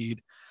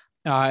guaranteed,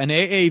 an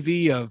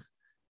AAV of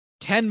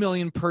 10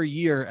 million per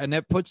year. And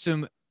that puts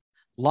him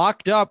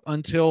locked up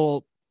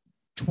until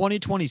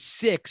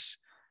 2026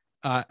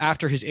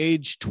 after his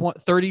age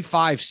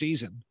 35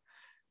 season.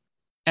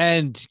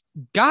 And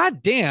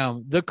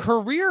goddamn, the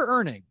career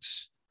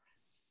earnings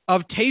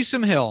of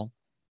Taysom Hill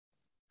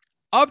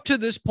up to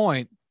this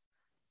point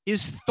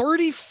is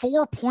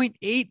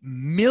 $34.8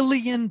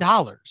 million.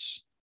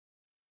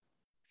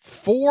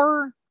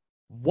 For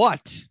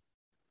what?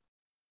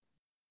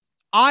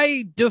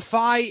 I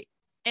defy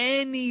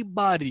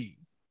anybody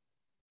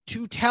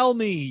to tell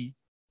me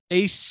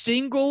a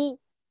single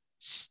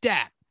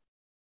stat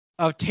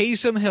of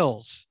Taysom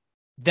Hill's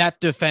that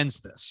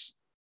defends this.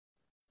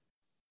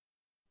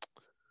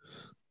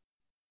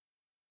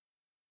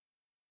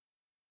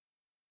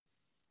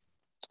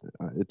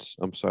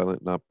 I'm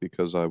silent, not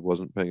because I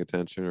wasn't paying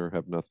attention or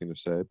have nothing to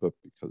say, but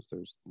because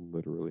there's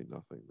literally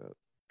nothing that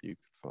you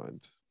could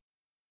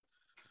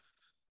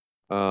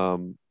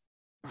find.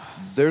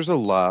 There's a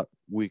lot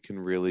we can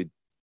really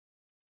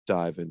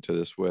dive into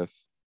this with.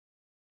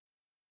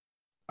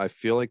 I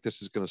feel like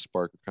this is going to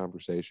spark a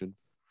conversation,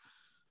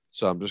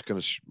 so I'm just going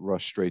to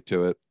rush straight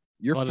to it.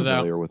 You're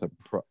familiar with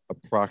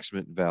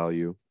approximate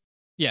value?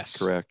 Yes,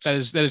 correct. That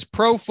is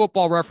Pro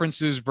Football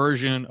Reference's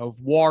version of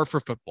WAR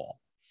for football.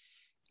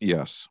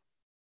 Yes.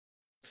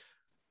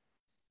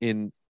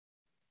 In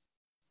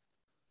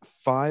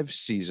 5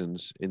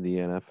 seasons in the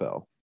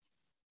NFL,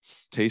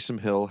 Taysom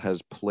Hill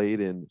has played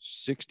in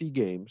 60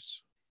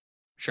 games,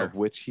 Sure. of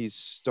which he's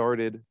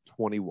started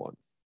 21.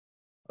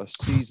 A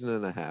season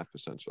and a half,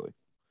 essentially.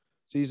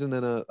 Season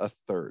and a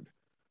third.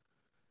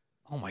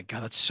 Oh my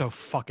God, that's so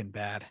fucking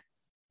bad.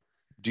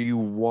 Do you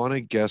want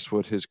to guess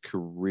what his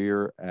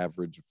career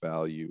average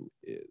value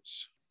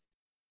is?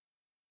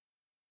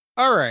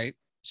 All right.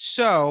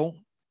 So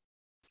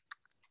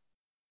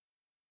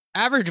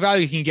average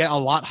value can get a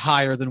lot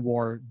higher than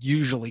WAR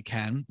usually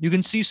can. You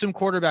can see some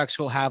quarterbacks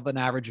will have an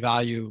average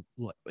value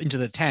into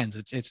the tens.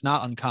 It's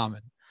not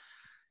uncommon.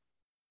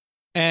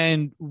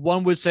 And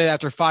one would say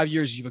after 5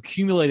 years, you've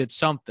accumulated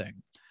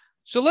something.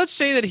 So let's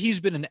say that he's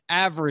been an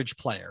average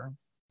player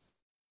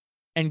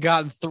and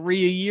gotten 3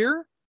 a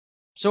year.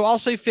 So I'll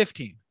say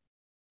 15.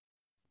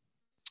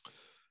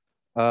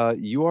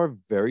 You are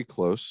very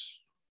close.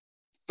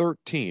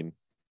 13.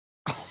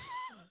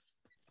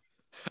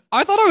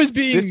 I thought I was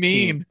being 15.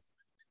 mean.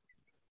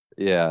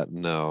 Yeah,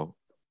 no.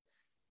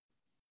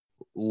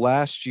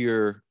 Last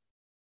year,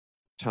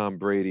 Tom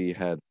Brady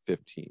had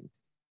 15.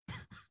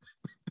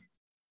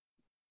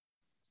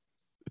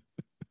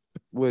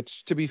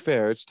 Which, to be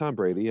fair, it's Tom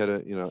Brady. He had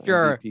a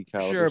Sure, MVP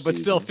caliber sure, but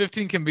still, season.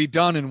 15 can be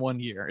done in 1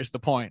 year. Is the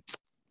point?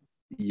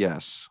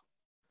 Yes.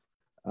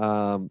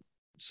 So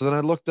then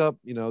I looked up,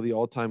 the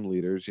all-time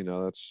leaders.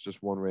 That's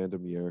just one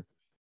random year.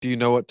 Do you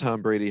know what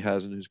Tom Brady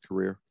has in his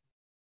career?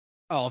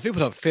 Oh, if he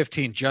put up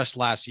 15 just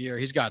last year,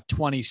 he's got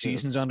 20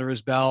 seasons under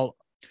his belt.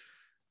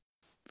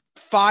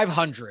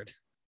 500.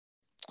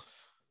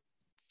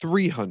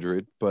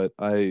 300, but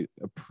I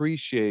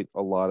appreciate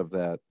a lot of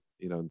that,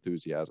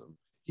 enthusiasm.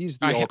 He's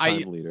the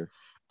all-time leader.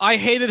 I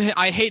hated him.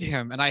 I hate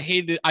him, and I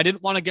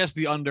didn't want to guess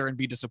the under and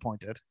be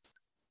disappointed.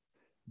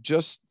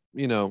 Just,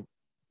 the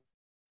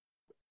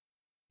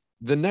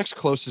next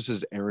closest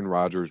is Aaron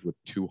Rodgers with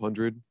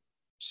 200.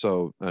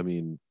 So, I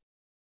mean,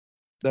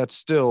 that's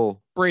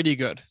still Brady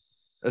good.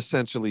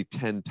 Essentially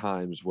 10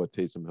 times what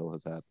Taysom Hill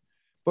has had.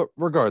 But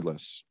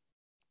regardless,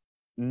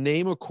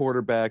 name a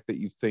quarterback that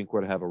you think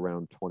would have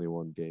around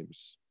 21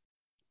 games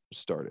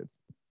started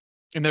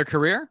in their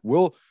career.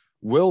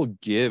 We'll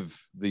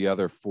give the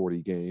other 40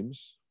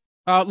 games.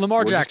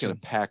 Lamar Jackson. We're just going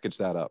to package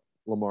that up.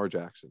 Lamar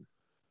Jackson.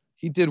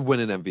 He did win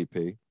an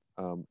MVP.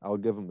 I'll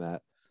give him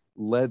that.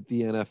 Led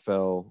the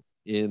NFL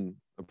in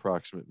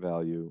approximate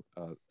value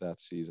that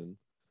season.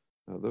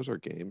 Those are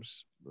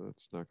games.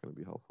 That's not going to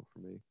be helpful for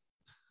me.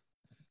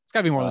 It's got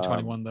to be more than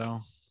 21,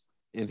 though.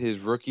 In his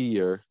rookie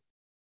year,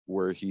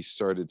 where he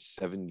started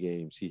 7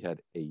 games, he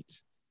had 8.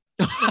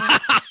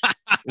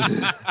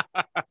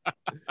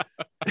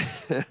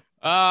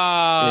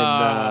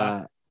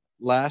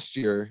 Last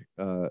year,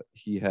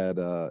 he had,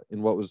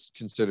 in what was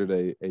considered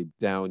a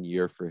down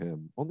year for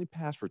him, only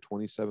passed for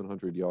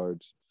 2,700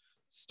 yards,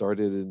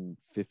 started in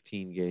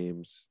 15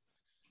 games.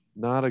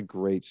 Not a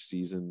great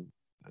season.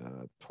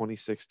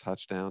 26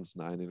 touchdowns,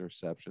 9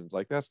 interceptions.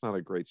 Like, that's not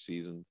a great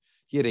season.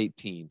 He had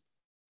 18.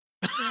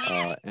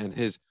 And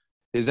his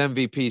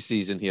MVP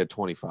season, he had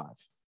 25.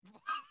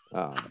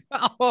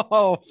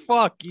 Oh,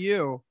 fuck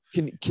you.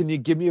 Can you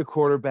give me a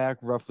quarterback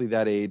roughly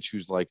that age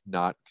who's like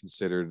not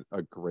considered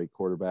a great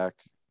quarterback?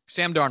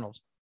 Sam Darnold.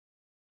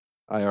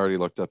 I already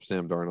looked up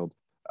Sam Darnold.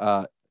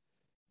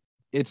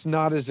 It's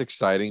not as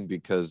exciting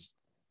because,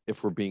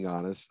 if we're being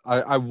honest,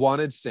 I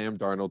wanted Sam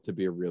Darnold to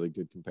be a really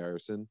good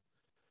comparison.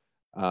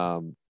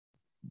 But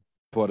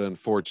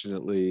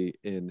unfortunately,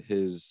 in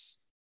his,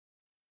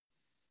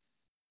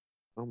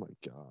 oh my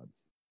God,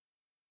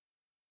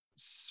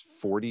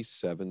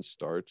 47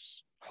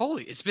 starts.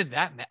 Holy, it's been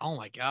that. Oh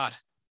my God.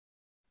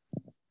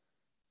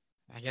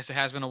 I guess it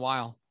has been a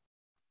while.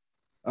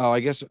 Oh, I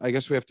guess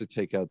we have to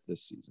take out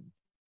this season.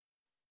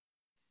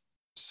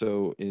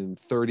 So in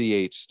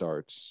 38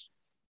 starts,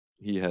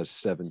 he has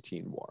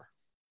 17 WAR.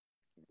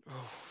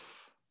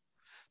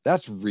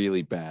 That's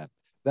really bad.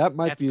 That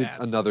might be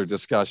another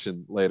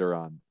discussion later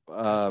on.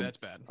 That's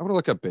bad. I'm gonna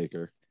look up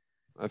Baker.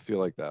 I feel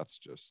like that's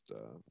just.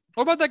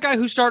 What about that guy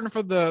who's starting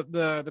for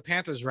the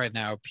Panthers right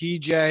now?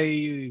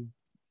 PJ,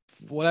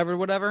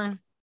 whatever.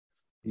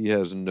 He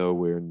has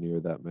nowhere near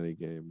that many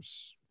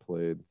games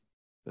played.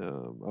 I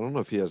don't know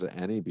if he has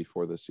any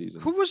before this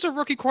season. Who was the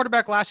rookie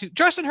quarterback last season?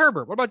 Justin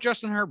Herbert. What about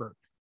Justin Herbert?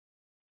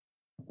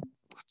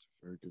 That's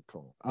a very good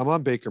call. I'm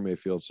on Baker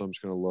Mayfield, so I'm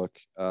just going to look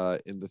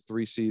in the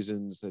 3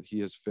 seasons that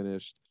he has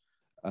finished,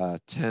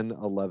 10,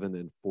 11,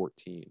 and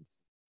 14.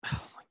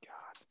 Oh, my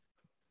God.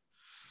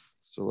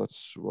 So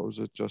what was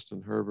it?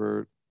 Justin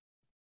Herbert.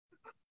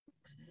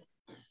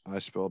 I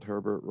spelled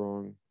Herbert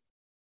wrong.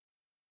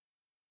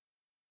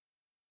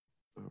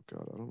 Oh,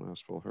 God, I don't know how to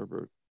spell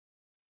Herbert.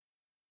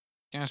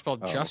 Can I spell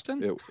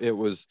Justin? It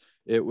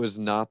was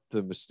not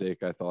the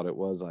mistake I thought it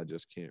was. I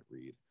just can't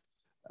read.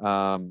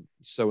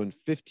 So in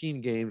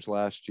 15 games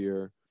last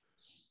year,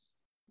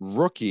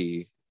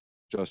 rookie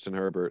Justin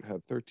Herbert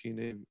had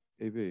 13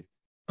 AV.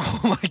 Oh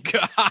my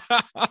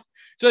God.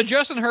 So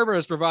Justin Herbert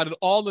has provided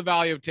all the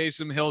value of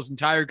Taysom Hill's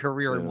entire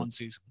career in one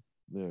season.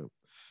 Yeah.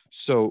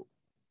 So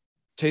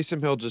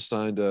Taysom Hill just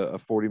signed a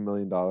 $40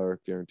 million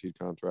guaranteed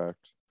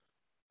contract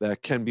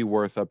that can be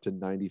worth up to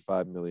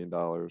 $95 million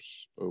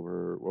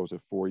over, what was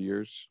it, 4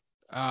 years?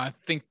 I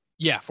think,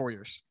 4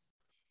 years.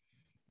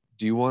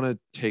 Do you want to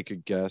take a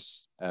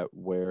guess at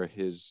where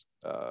his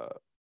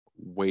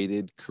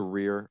weighted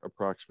career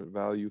approximate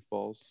value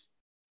falls?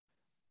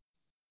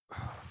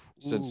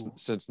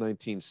 Since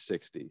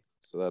 1960.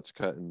 So that's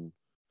cutting,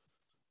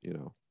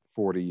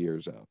 40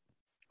 years out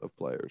of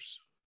players.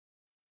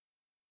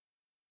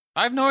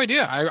 I have no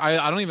idea.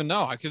 I don't even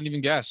know. I couldn't even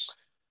guess.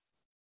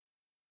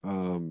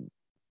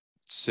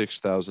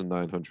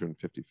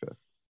 6,955th.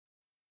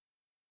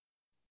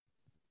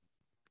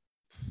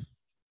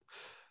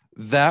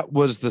 That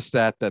was the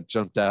stat that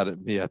jumped out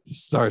at me at the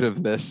start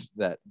of this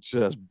that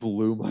just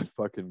blew my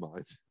fucking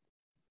mind.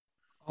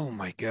 Oh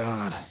my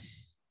God.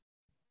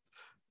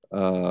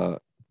 And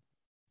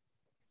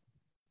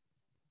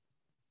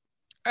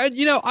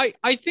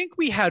I think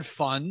we had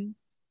fun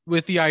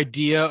with the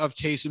idea of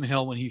Taysom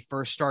Hill when he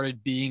first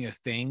started being a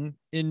thing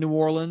in New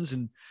Orleans,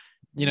 and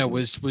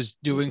was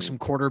doing some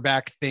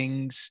quarterback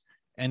things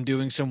and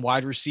doing some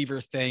wide receiver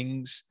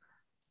things,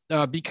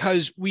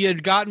 because we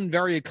had gotten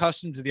very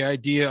accustomed to the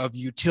idea of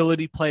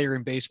utility player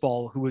in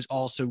baseball who was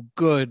also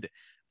good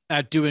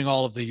at doing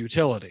all of the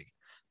utility.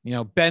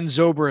 Ben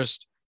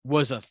Zobrist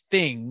was a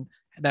thing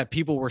that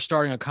people were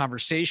starting a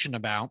conversation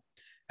about.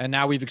 And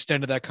now we've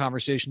extended that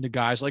conversation to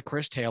guys like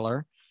Chris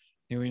Taylor,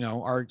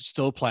 who, are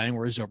still playing,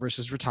 where Zobrist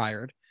is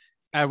retired.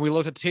 And we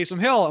looked at Taysom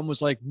Hill and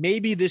was like,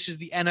 maybe this is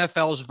the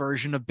NFL's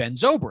version of Ben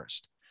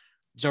Zobrist.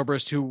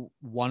 Zobrist, who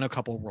won a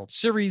couple of World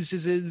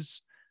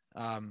Series,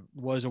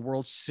 was a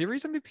World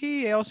Series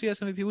MVP,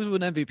 ALCS MVP, was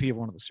an MVP of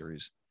one of the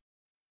series.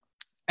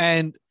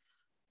 And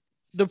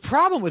the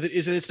problem with it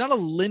is that it's not a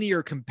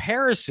linear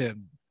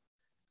comparison.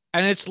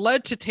 And it's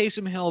led to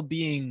Taysom Hill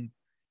being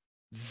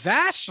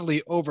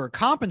vastly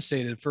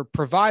overcompensated for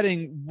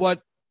providing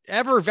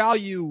whatever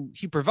value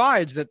he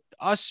provides that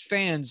us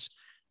fans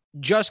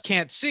just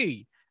can't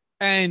see.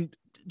 And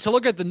to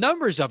look at the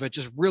numbers of it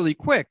just really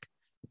quick.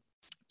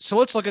 So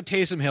let's look at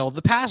Taysom Hill,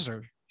 the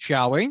passer,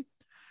 shall we?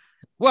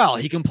 Well,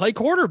 he can play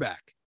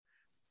quarterback.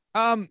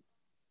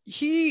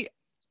 He,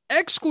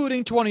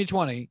 excluding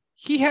 2020,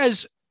 he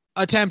has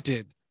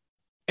attempted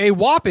a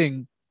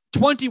whopping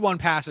 21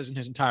 passes in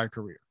his entire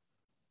career.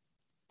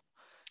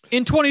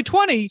 In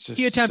 2020,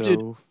 he attempted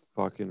so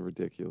fucking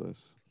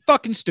ridiculous.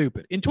 Fucking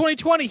stupid. In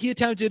 2020, he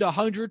attempted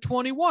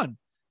 121.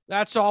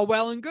 That's all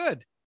well and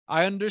good.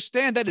 I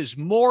understand that is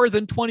more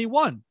than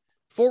 21.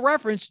 For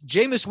reference,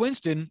 Jameis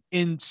Winston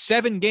in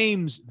 7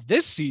 games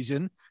this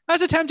season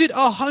has attempted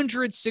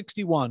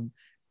 161.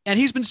 And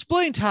he's been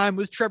splitting time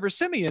with Trevor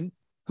Siemian,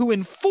 who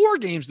in 4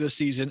 games this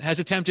season has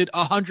attempted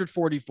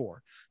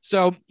 144.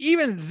 So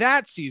even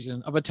that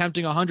season of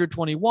attempting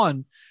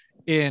 121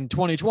 in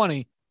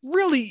 2020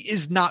 really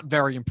is not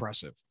very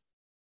impressive.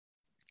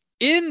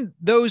 In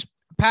those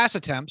pass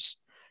attempts,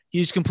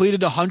 he's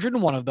completed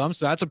 101 of them.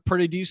 So that's a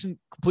pretty decent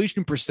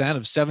completion percent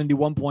of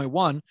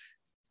 71.1.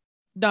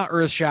 Not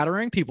earth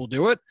shattering. People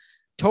do it.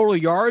 Total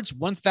yards,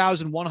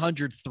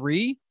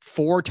 1,103,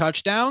 4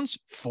 touchdowns,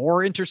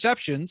 4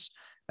 interceptions.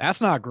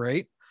 That's not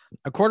great.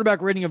 A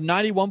quarterback rating of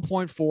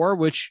 91.4,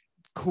 which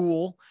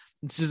cool.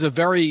 This is a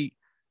very,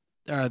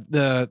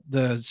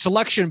 the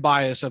selection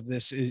bias of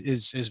this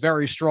is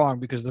very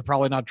strong because they're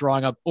probably not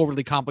drawing up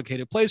overly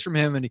complicated plays from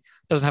him, and he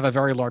doesn't have a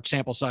very large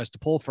sample size to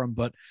pull from,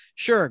 but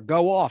sure,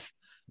 go off.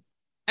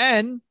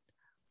 And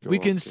we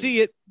can see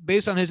it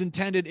based on his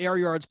intended air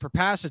yards per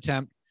pass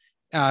attempt,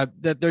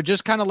 that they're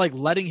just kind of like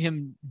letting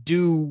him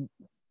do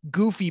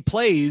goofy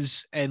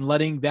plays and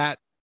letting the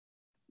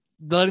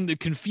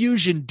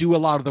confusion do a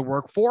lot of the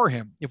work for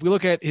him. If we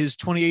look at his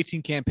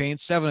 2018 campaign,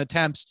 7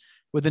 attempts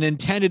with an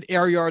intended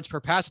air yards per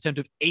pass attempt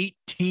of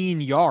 18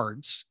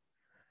 yards.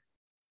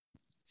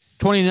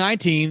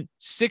 2019,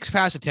 6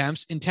 pass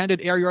attempts,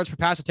 intended air yards per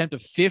pass attempt of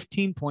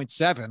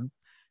 15.7.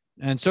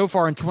 And so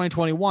far in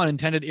 2021,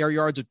 intended air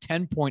yards of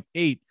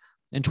 10.8.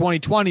 In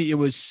 2020, it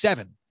was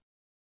 7.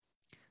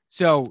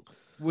 So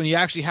when you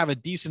actually have a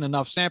decent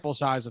enough sample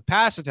size of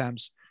pass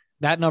attempts,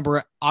 that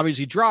number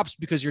obviously drops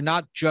because you're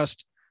not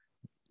just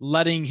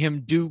letting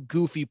him do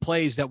goofy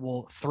plays that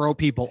will throw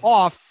people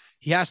off.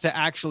 He has to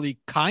actually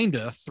kind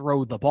of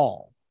throw the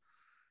ball.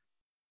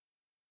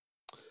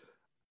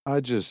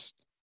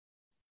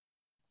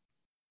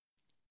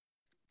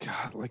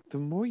 God, like the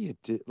more you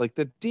dig, like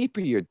the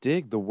deeper you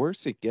dig, the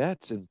worse it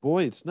gets. And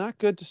boy, it's not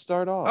good to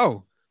start off.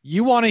 Oh,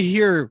 you want to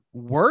hear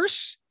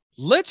worse?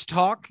 Let's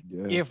talk,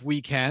 if we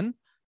can,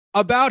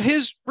 about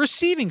his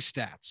receiving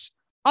stats.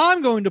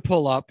 I'm going to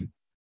pull up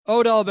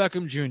Odell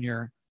Beckham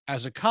Jr.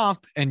 as a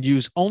comp and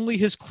use only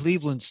his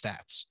Cleveland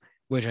stats,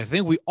 which I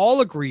think we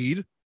all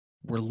agreed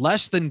were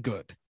less than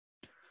good.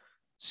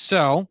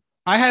 So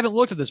I haven't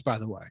looked at this, by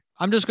the way.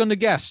 I'm just going to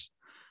guess.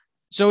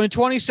 So in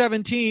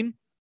 2017,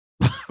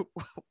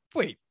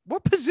 wait,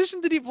 what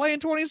position did he play in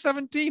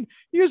 2017?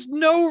 He has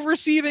no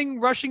receiving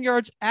rushing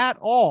yards at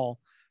all.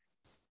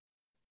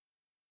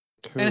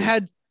 And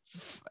had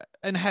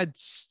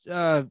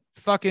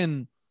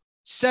fucking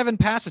 7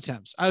 pass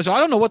attempts. So I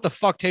don't know what the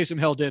fuck Taysom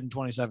Hill did in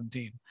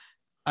 2017.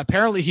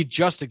 Apparently, he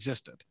just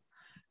existed.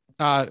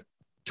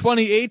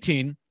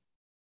 2018,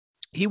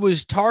 he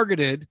was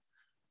targeted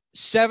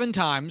 7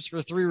 times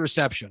for 3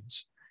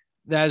 receptions.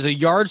 That is a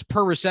yards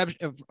per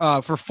reception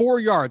for 4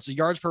 yards, a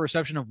yards per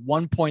reception of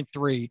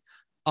 1.3,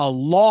 a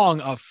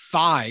long of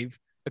 5,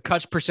 a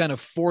catch percent of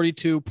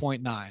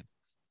 42.9.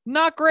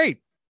 Not great.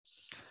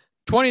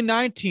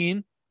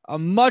 2019, a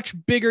much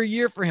bigger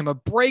year for him, a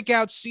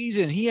breakout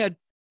season. He had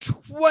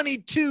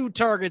 22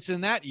 targets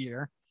in that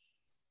year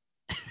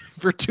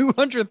for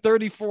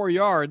 234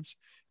 yards,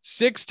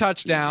 6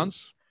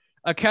 touchdowns,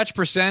 a catch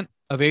percent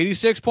of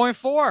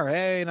 86.4.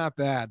 Hey, not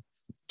bad.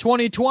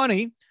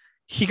 2020,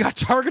 he got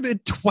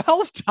targeted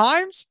 12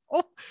 times.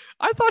 Oh,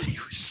 I thought he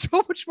was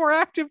so much more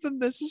active than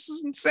this. This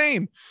is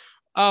insane.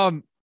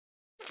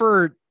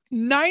 For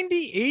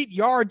 98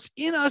 yards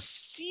in a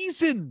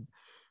season,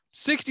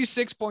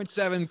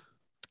 66.7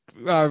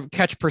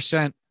 catch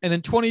percent. And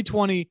in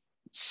 2020,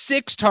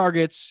 6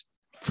 targets,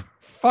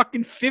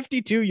 fucking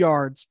 52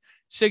 yards,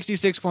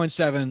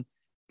 66.7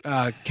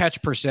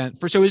 catch percent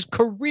so his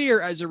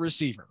career as a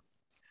receiver,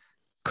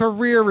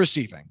 career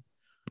receiving,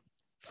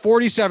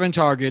 47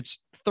 targets,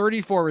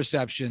 34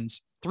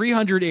 receptions,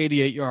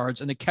 388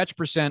 yards, and a catch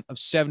percent of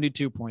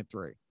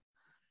 72.3.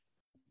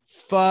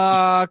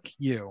 Fuck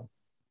you.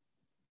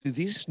 Do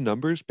these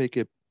numbers make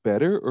it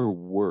better or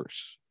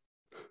worse?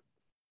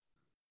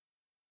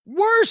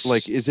 Worse.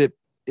 Like, is it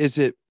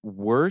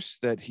worse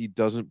that he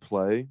doesn't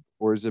play,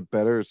 or is it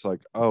better? It's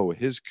like, oh,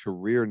 his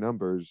career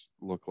numbers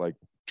look like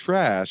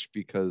trash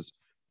because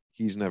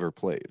he's never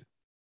played.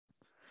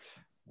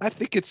 I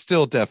think it's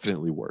still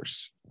definitely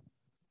worse.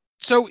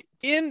 So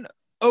in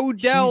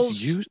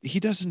Odell's, he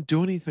doesn't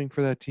do anything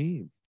for that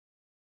team.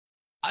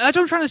 That's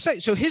what I'm trying to say.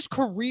 So his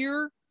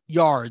career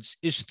yards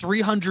is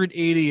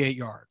 388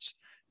 yards,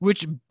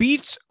 which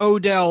beats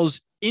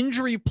Odell's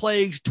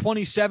injury-plagued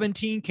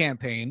 2017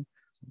 campaign,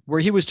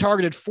 where he was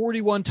targeted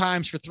 41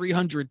 times for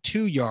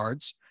 302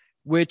 yards,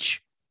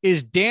 which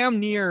is damn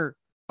near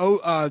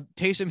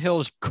Taysom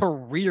Hill's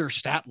career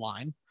stat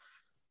line.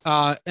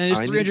 And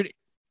his 300.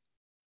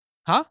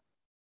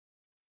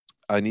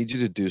 I need you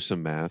to do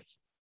some math.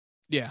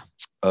 Yeah.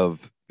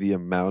 Of the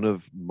amount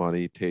of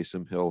money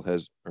Taysom Hill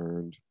has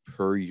earned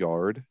per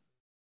yard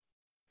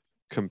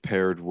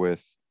compared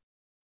with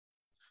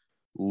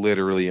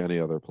literally any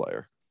other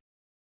player.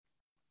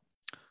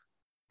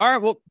 All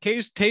right. Well,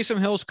 Taysom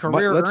Hill's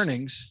career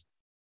earnings.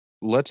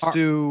 Let's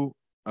do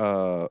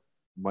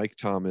Mike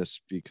Thomas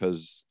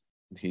because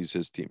he's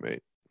his teammate.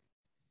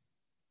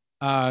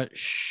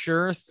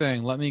 Sure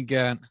thing. Let me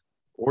get.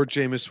 Or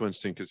Jameis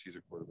Winston because he's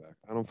a quarterback.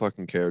 I don't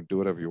fucking care. Do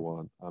whatever you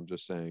want. I'm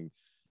just saying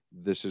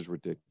this is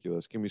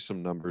ridiculous. Give me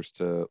some numbers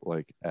to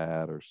like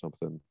add or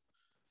something.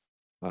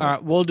 All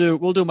right, we'll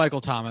do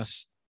Michael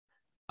Thomas.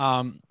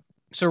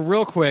 So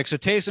real quick, so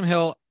Taysom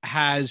Hill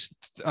has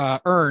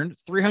earned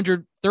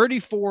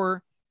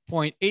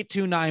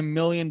 $334.829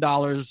 million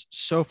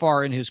so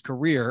far in his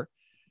career.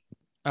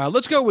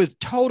 Let's go with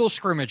total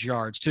scrimmage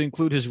yards to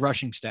include his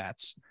rushing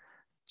stats.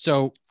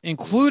 So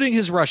including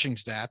his rushing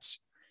stats,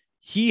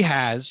 he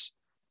has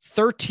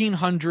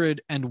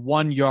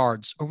 1,301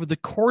 yards over the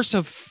course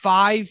of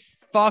 5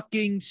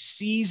 fucking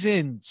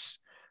seasons.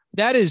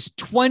 That is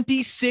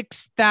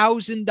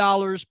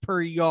 $26,000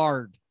 per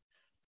yard.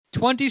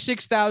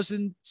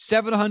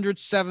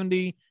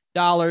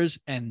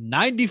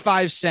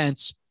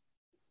 $26,770.95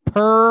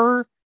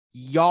 per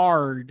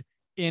yard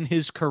in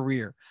his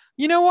career.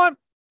 You know what?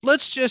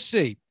 Let's just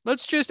see.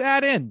 Let's just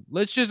add in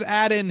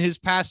his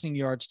passing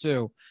yards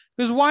too.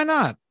 Because why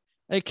not?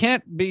 It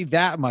can't be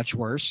that much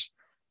worse.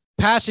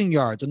 Passing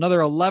yards,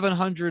 another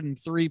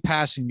 1,103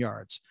 passing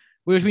yards,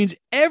 which means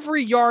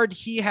every yard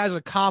he has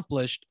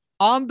accomplished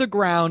on the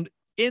ground,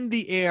 in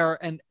the air,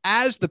 and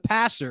as the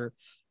passer,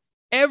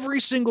 every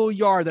single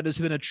yard that has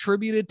been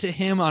attributed to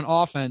him on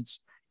offense,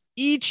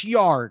 each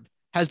yard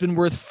has been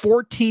worth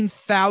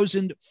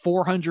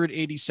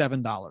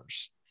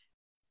 $14,487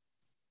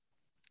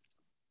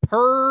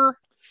 per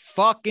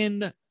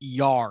fucking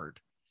yard.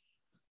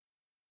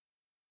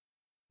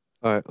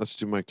 All right, let's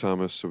do Mike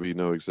Thomas so we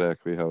know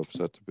exactly how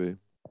upset to be.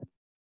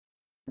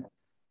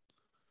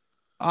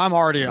 I'm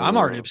already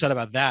upset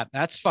about that.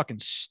 That's fucking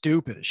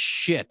stupid as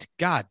shit.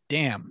 God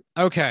damn.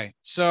 Okay,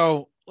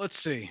 so let's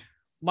see.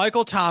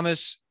 Michael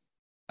Thomas.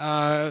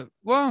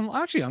 Well,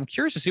 actually, I'm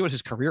curious to see what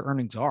his career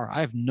earnings are.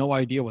 I have no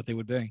idea what they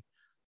would be.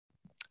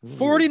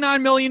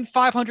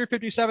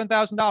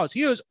 $49,557,000.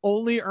 He has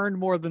only earned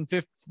more than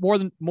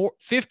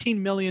 $15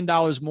 million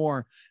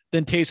more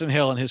than Taysom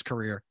Hill in his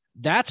career.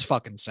 That's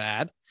fucking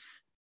sad.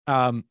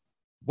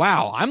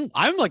 Wow,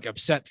 I'm like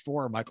upset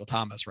for Michael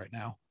Thomas right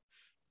now.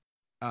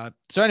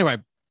 So anyway,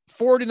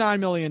 $49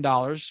 million,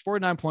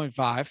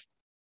 49.5.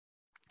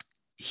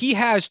 He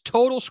has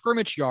total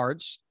scrimmage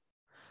yards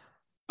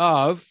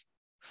of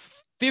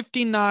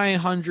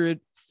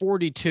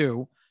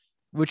 5,942,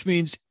 which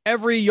means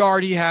every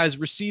yard he has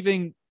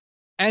receiving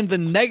and the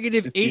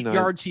negative 8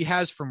 yards he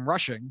has from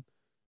rushing.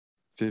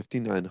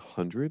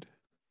 5,900?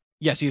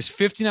 Yes, he has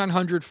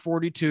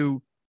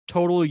 5,942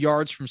 total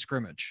yards from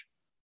scrimmage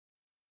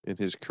in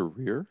his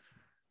career.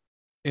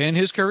 in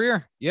his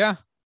career. Yeah.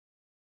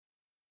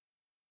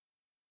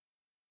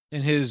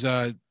 In his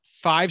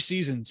 5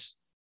 seasons.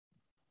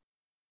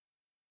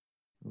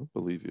 I don't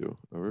believe you.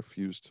 I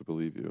refuse to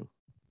believe you.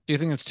 Do you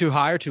think it's too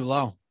high or too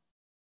low?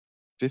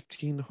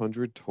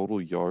 1,500 total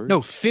yards?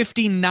 No,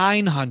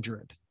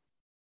 5,900.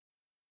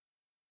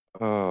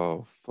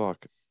 Oh,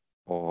 fuck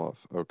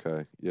off.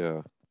 Okay.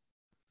 Yeah.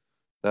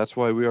 That's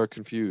why we are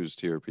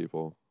confused here,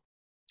 people.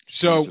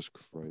 So Jesus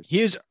Christ. he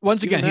is,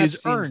 once Even again, that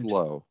he's seems earned.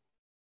 low.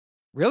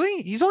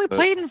 Really? He's only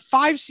played in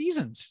 5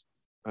 seasons,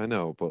 I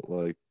know, but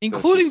like,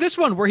 including this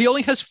one where he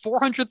only has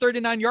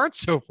 439 yards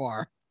so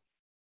far.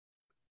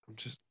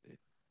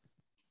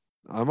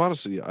 I'm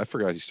honestly, I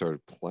forgot he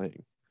started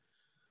playing.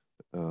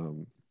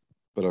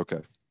 But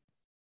okay.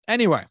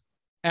 Anyway,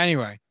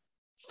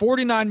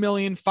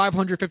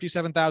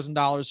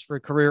 $49,557,000 for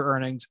career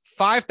earnings,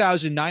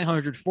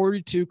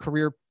 5,942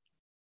 career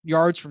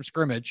yards from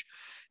scrimmage.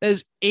 That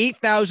is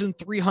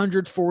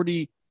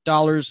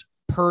 $8,340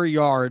 per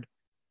yard,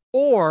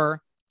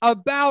 or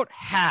about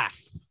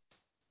half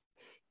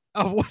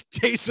of what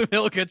Taysom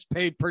Hill gets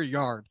paid per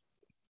yard.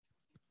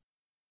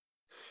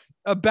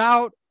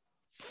 About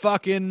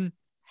fucking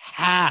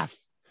half.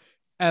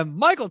 And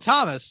Michael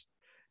Thomas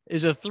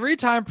is a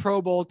 3-time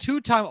Pro Bowl,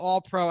 2-time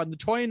All-Pro, and the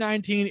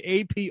 2019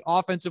 AP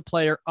Offensive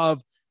Player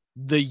of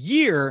the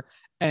Year.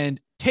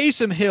 And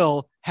Taysom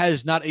Hill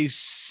has not a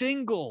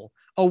single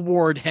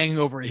award hanging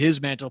over his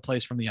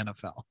mantelpiece from the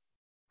NFL.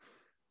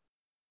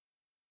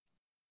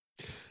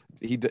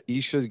 He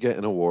should get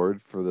an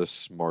award for the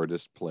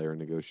smartest player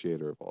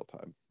negotiator of all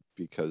time,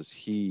 because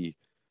he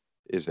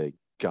is a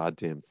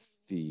goddamn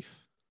thief.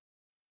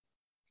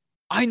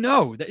 I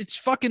know that it's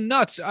fucking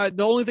nuts. The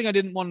only thing I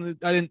didn't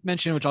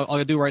mention, which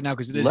I'll do right now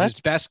because it is his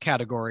best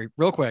category,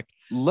 real quick,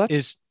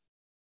 is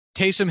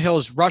Taysom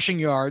Hill's rushing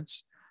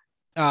yards.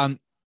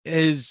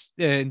 Is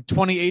in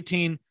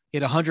 2018 he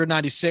had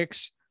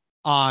 196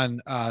 on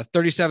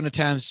 37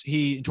 attempts.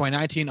 He in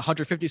 2019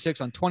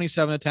 156 on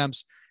 27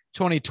 attempts.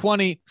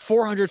 2020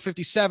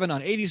 457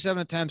 on 87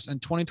 attempts,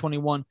 and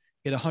 2021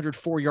 he had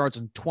 104 yards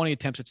on 20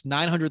 attempts. It's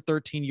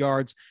 913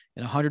 yards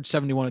and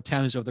 171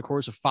 attempts over the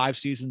course of 5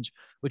 seasons,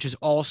 which is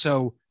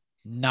also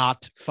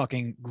not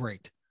fucking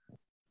great.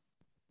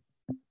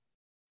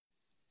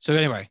 So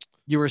anyway,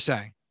 you were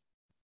saying.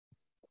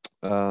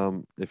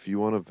 If you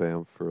want to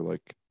vamp for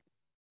like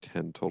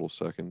 10 total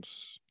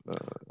seconds,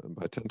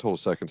 by 10 total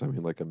seconds, I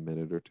mean like a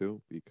minute or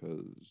two,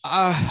 because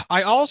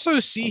I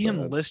also see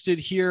him listed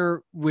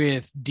here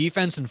with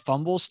defense and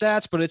fumble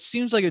stats, but it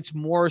seems like it's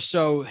more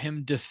so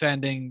him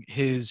defending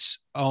his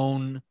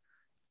own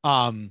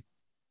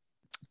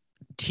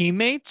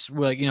teammates,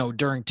 like, you know,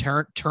 during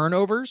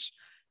turnovers.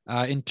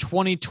 In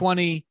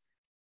 2020,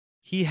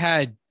 he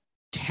had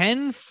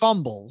 10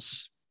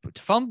 fumbles,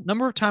 but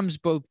number of times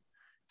both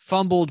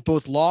fumbled,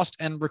 both lost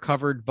and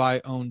recovered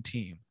by own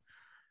team.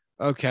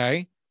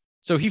 Okay.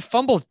 So he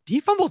fumbled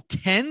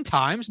 10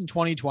 times in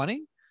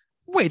 2020.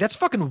 Wait, that's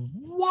fucking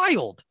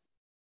wild.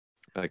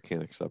 I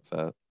can't accept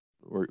that.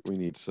 We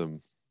need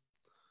some.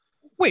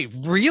 Wait,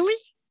 really?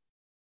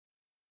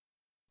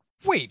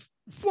 Wait,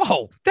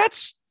 whoa,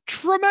 that's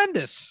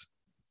tremendous.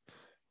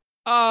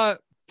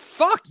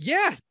 Fuck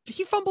yeah.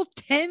 He fumbled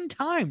 10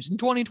 times in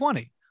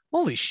 2020.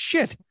 Holy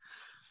shit.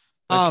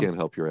 That can't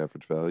help your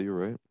average value,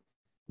 right?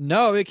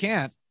 No, it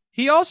can't.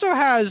 He also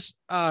has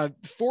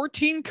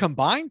 14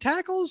 combined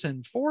tackles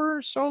and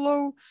 10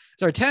 solo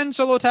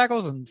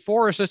tackles and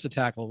 4 assisted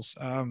tackles,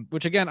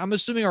 which again, I'm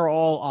assuming are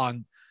all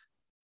on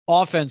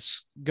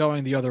offense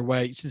going the other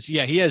way, since,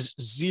 yeah, he has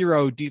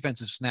 0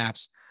 defensive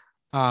snaps.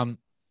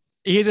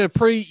 He has a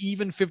pretty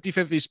even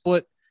 50-50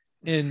 split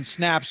in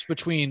snaps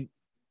between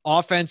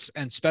offense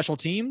and special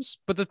teams.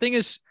 But the thing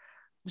is,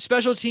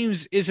 special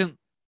teams isn't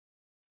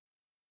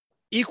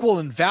equal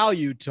in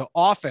value to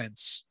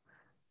offense.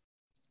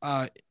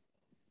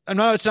 I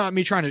know it's not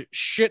me trying to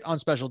shit on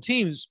special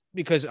teams,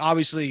 because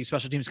obviously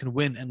special teams can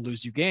win and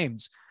lose you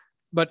games,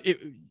 but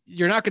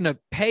you're not going to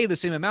pay the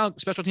same amount.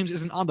 Special teams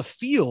isn't on the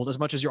field as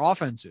much as your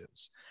offense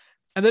is,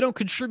 and they don't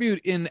contribute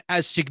in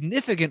as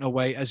significant a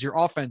way as your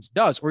offense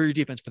does, or your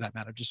defense for that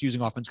matter, just using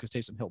offense because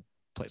Taysom Hill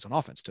plays on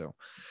offense too.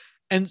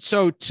 And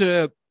so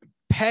to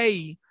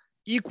pay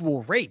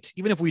equal rate,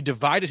 even if we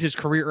divided his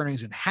career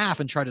earnings in half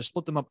and tried to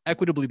split them up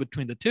equitably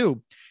between the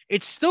two,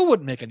 it still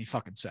wouldn't make any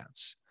fucking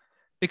sense,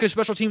 because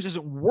special teams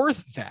isn't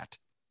worth that.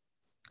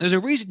 There's a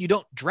reason you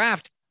don't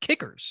draft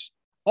kickers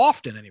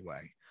often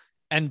anyway,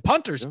 and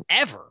punters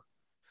ever.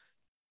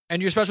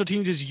 And your special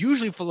teams is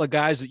usually full of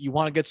guys that you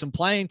want to get some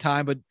playing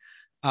time, but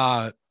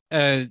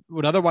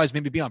would otherwise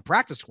maybe be on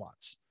practice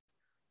squads,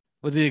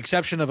 with the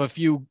exception of a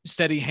few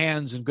steady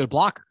hands and good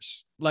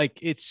blockers. Like,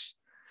 it's,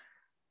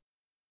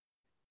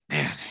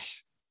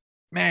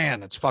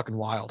 man, it's fucking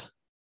wild.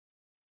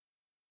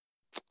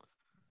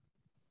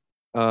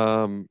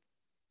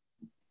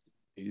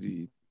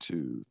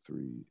 82,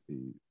 3, 8,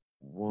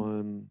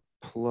 1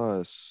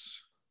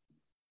 plus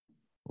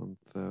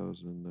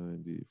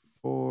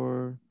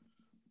 1,094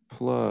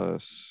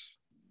 plus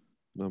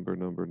number.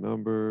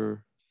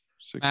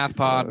 Math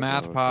pod.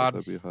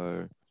 That'd be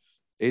higher.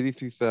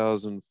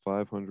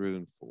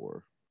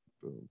 83,504.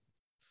 Boom.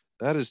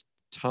 That is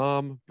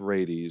Tom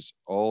Brady's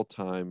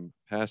all-time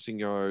passing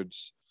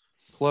yards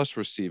plus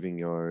receiving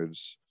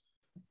yards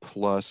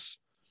plus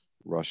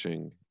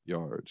rushing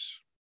yards.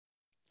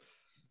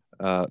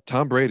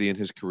 Tom Brady in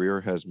his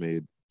career has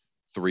made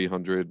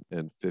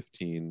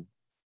 315.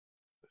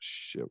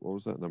 Shit, what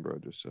was that number I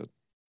just said?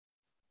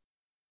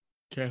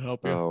 Can't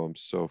help you. Oh, I'm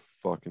so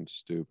fucking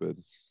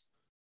stupid.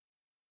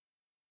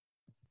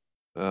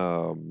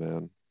 Oh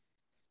man.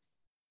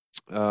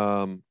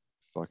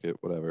 Fuck it,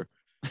 whatever.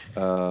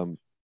 I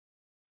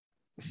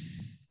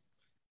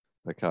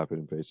copied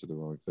and pasted the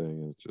wrong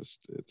thing.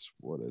 It's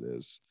what it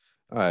is.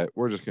 All right,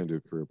 we're just gonna do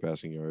career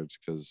passing yards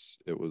because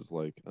it was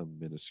like a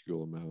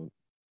minuscule amount.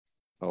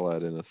 I'll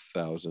add in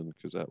 1,000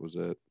 because that was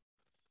it.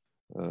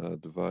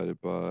 Divided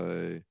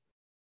by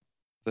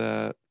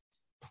that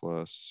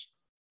plus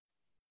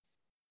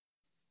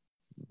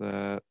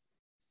that.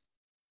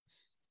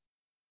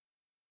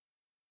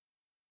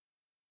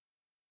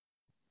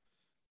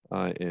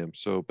 I am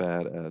so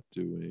bad at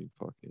doing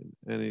fucking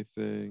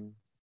anything.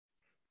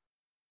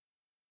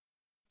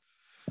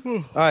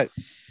 All right.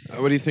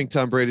 What do you think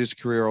Tom Brady's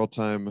career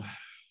all-time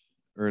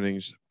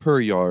earnings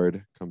per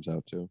yard comes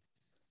out to?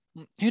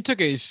 He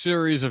took a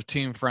series of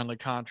team-friendly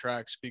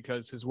contracts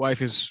because his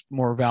wife is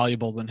more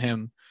valuable than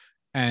him,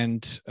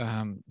 and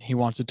he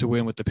wanted to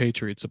win with the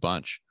Patriots a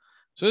bunch.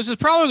 So this is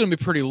probably going to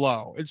be pretty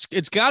low.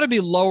 It's got to be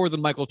lower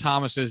than Michael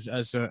Thomas's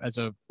as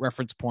a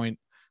reference point.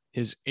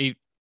 His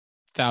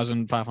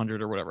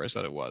 8,500 or whatever I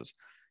said it was.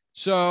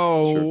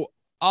 So sure.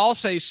 I'll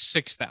say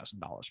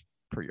 $6,000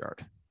 per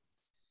yard.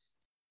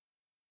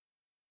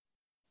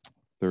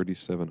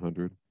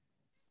 3,700.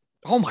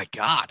 Oh my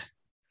God.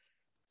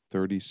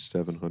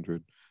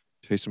 3,700.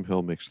 Taysom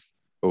Hill makes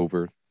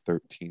over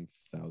 $13,000.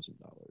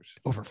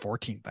 Over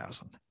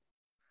 14,000.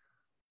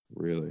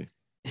 Really?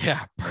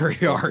 Yeah, per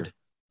yard.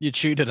 You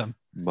cheated him.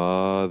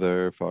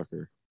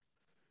 Motherfucker.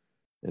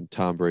 And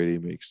Tom Brady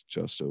makes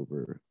just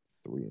over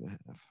 3.5.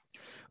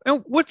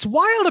 And what's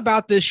wild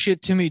about this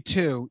shit to me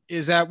too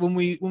is that when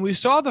we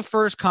saw the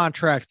first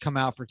contract come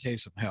out for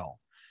Taysom Hill,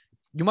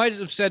 you might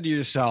have said to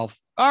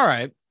yourself, all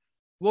right,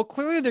 well,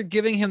 clearly they're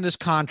giving him this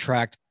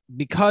contract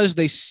because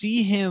they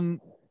see him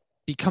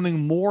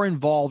becoming more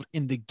involved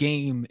in the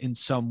game in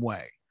some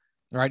way,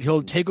 right?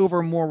 He'll take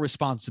over more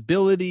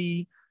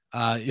responsibility.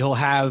 He'll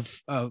have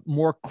a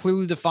more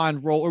clearly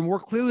defined role or more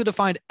clearly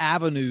defined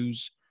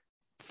avenues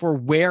for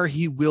where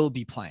he will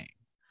be playing.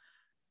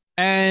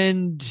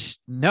 And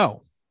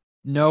no,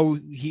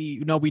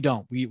 we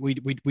don't.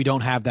 We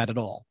don't have that at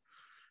all.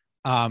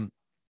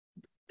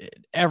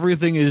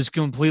 Everything is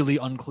completely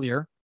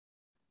unclear.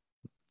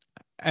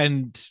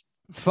 And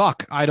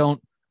fuck, I don't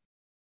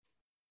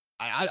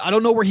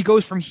know where he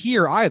goes from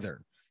here either.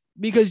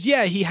 Because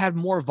yeah, he had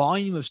more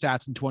volume of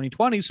stats in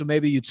 2020. So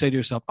maybe you'd say to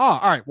yourself, oh,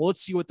 all right, well,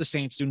 let's see what the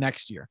Saints do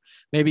next year.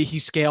 Maybe he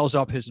scales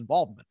up his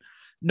involvement.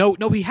 No,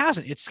 he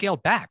hasn't. It's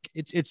scaled back.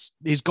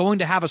 He's going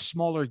to have a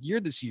smaller year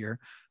this year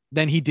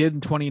than he did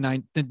in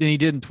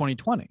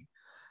 2020.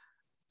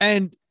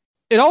 And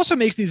it also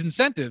makes these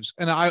incentives,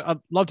 and I'd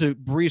love to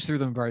breeze through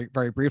them very,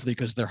 very briefly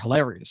because they're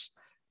hilarious.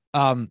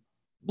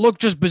 Look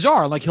just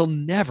bizarre. Like he'll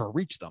never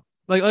reach them.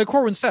 Like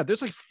Corwin said,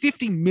 there's like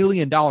 $50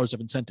 million of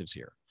incentives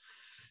here.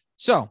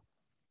 So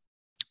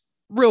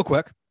real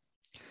quick,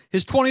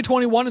 his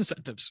 2021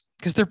 incentives,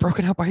 because they're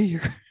broken out by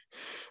year.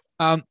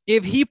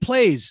 If he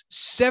plays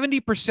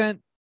 70%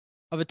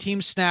 of a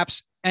team's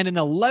snaps and an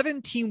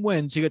 11-team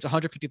wins, he gets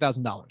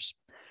 $150,000.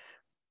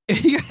 If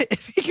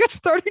he gets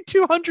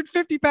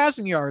 3,250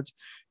 passing yards,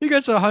 he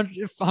gets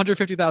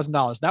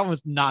 $150,000. That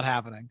one's not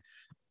happening.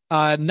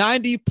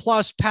 90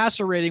 plus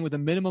passer rating with a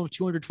minimum of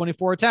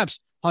 224 attempts,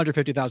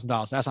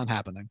 $150,000. That's not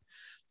happening.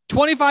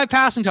 25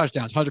 passing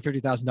touchdowns,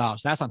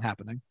 $150,000. That's not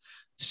happening.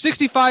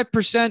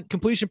 65%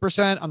 completion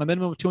percent on a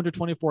minimum of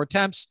 224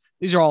 attempts.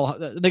 These are all,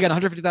 they get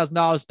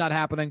 $150,000. Not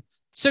happening.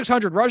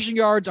 600 rushing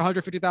yards,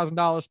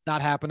 $150,000.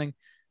 Not happening.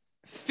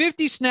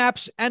 50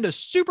 snaps and a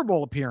Super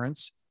Bowl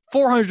appearance,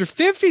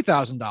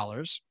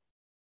 $450,000.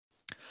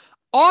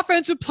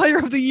 Offensive Player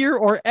of the Year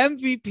or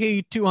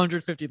MVP,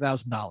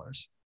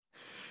 $250,000.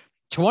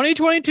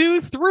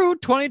 2022 through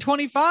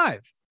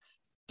 2025,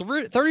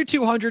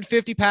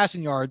 3,250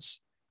 passing yards,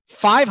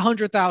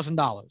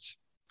 $500,000.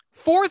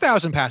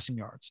 4,000 passing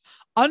yards,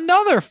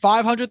 another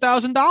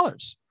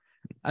 $500,000.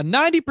 A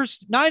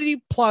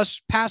 90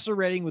 plus passer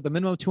rating with a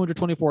minimum of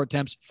 224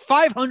 attempts,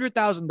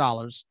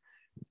 $500,000.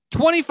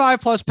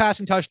 25 plus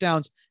passing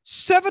touchdowns,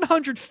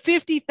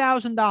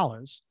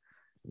 $750,000.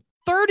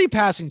 30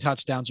 passing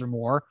touchdowns or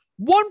more,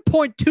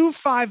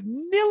 $1.25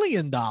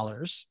 million.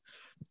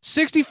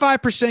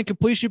 65%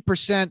 completion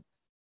percent,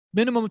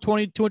 minimum of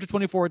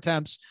 224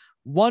 attempts,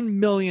 $1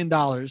 million.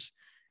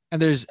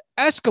 And there's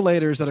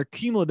escalators that are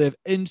cumulative.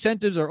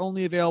 Incentives are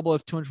only available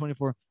if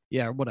 224.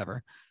 Yeah,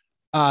 whatever.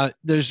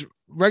 There's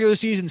regular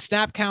season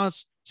snap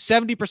counts,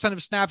 70%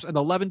 of snaps, and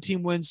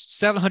 11-team wins,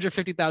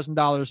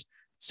 $750,000.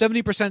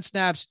 70%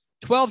 snaps,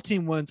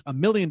 12-team wins, $1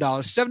 million.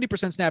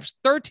 70% snaps,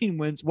 13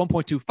 wins,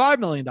 $1.25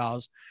 million.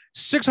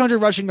 600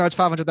 rushing yards,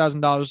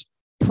 $500,000.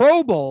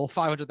 Pro Bowl,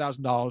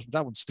 $500,000.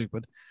 That one's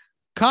stupid.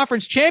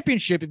 Conference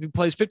championship, if he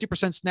plays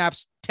 50%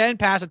 snaps, 10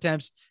 pass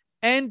attempts,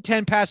 and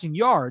 10 passing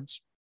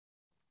yards.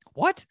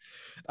 What?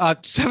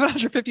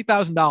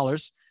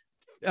 $750,000.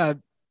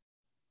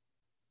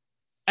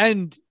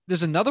 And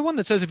there's another one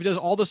that says if he does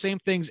all the same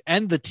things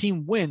and the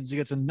team wins, he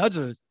gets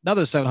another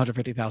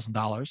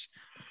 $750,000.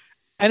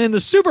 And in the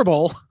Super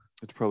Bowl,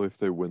 it's probably if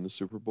they win the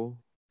Super Bowl.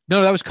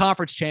 No, that was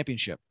conference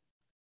championship.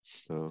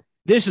 Oh.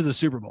 This is the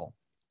Super Bowl.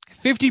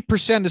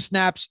 50% of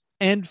snaps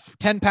and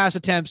 10 pass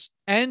attempts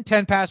and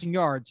 10 passing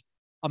yards,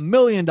 $1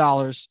 million.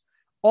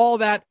 All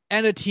that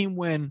and a team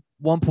win,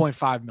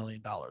 $1.5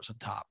 million on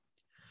top.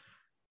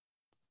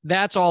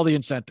 That's all the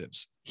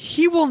incentives.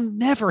 He will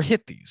never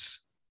hit these.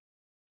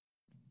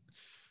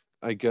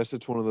 I guess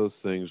it's one of those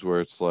things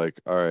where it's like,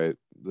 all right,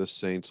 the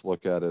Saints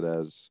look at it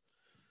as,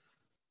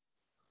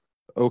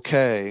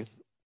 okay,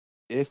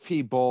 if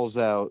he balls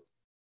out,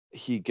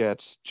 he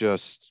gets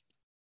just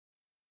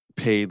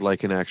paid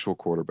like an actual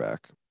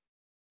quarterback.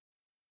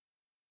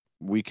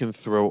 We can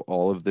throw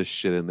all of this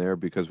shit in there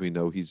because we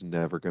know he's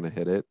never going to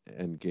hit it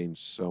and gain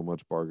so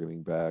much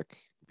bargaining back,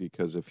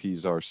 because if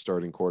he's our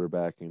starting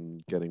quarterback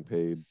and getting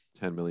paid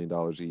 $10 million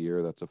a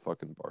year, that's a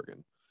fucking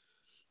bargain.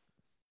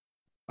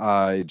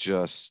 I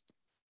just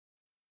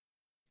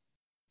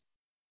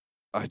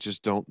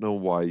don't know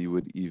why you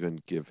would even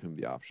give him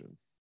the option.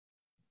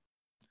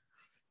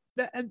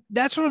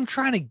 That's what I'm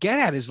trying to get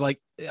at is like,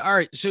 all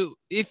right, so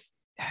if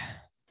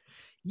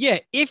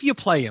you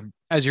play him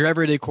as your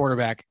everyday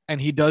quarterback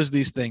and he does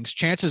these things,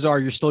 chances are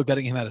you're still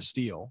getting him at a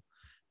steal,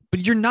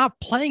 but you're not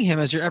playing him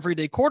as your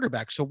everyday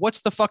quarterback. So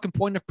what's the fucking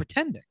point of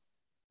pretending?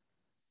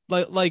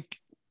 Like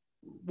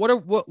what are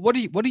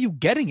you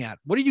getting at?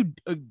 What are you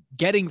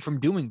getting from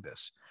doing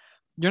this?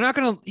 You're not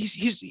going to,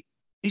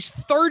 he's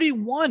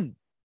 31.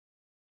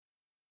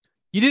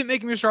 You didn't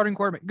make him your starting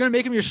quarterback. You're going to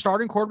make him your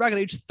starting quarterback at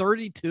age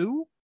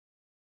 32.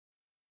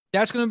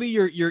 That's going to be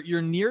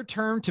your near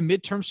term to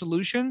midterm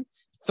solution.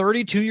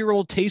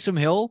 32-year-old Taysom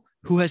Hill,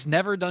 who has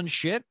never done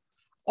shit.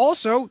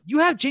 Also, you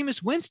have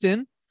Jameis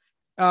Winston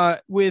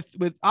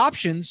with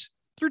options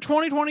through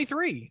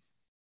 2023.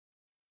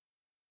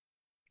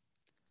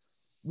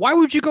 Why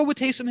would you go with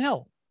Taysom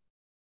Hill?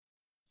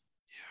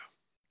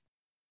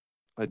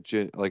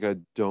 Yeah. I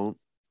don't.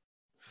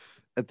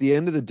 At the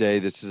end of the day,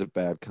 this is a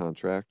bad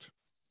contract.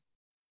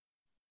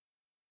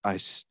 I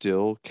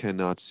still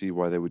cannot see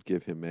why they would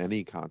give him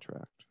any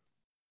contract.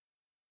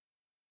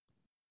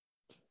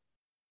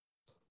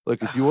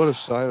 Like, if you want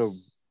to sign him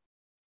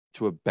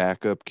to a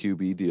backup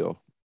QB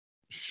deal,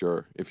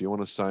 sure. If you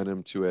want to sign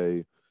him to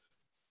a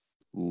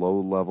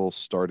low-level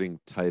starting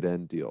tight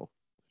end deal,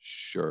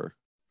 sure.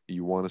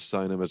 You want to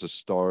sign him as a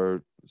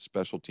star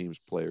special teams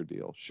player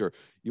deal, sure.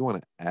 You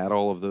want to add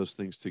all of those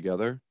things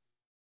together,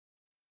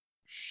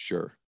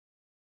 sure.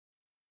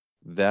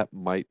 That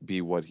might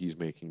be what he's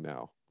making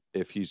now,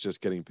 if he's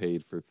just getting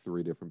paid for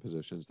 3 different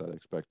positions that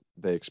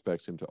they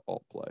expect him to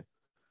all play.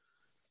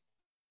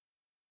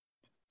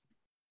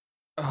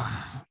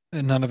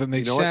 And none of it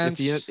makes sense.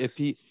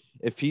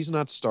 If he's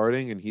not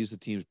starting and he's the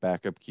team's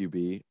backup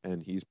QB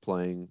and he's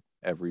playing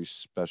every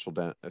special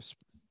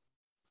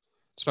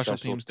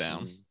teams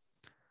down,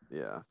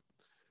 yeah,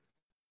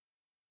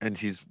 and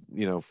he's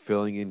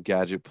filling in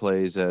gadget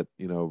plays at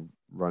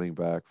running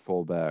back,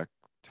 fullback,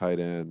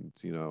 tight end,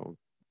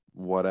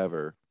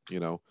 whatever,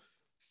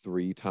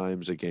 3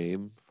 times a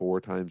game, 4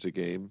 times a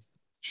game,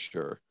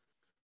 sure.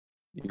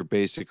 You're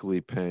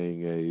basically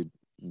paying a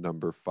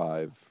number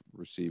 5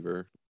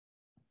 receiver.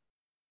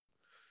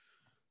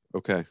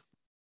 Okay.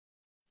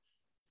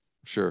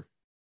 Sure.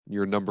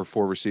 Your number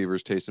 4 receiver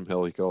is Taysom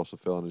Hill. He could also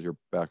fill in as your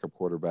backup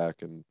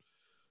quarterback and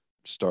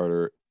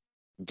starter.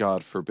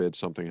 God forbid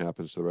something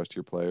happens to the rest of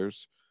your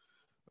players.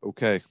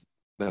 Okay.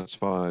 That's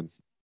fine.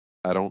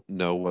 I don't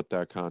know what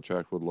that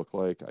contract would look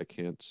like. I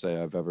can't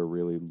say I've ever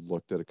really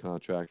looked at a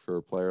contract for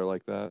a player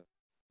like that.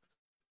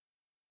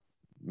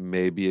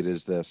 Maybe it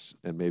is this,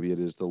 and maybe it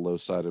is the low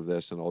side of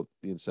this, and all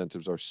the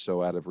incentives are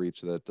so out of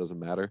reach that it doesn't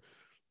matter.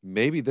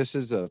 Maybe this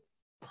is a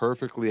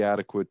perfectly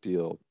adequate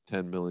deal,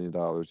 $10 million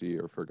a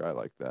year for a guy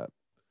like that.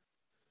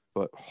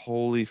 But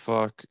holy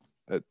fuck,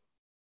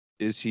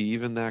 is he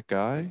even that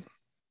guy?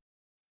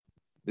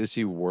 Is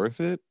he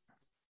worth it?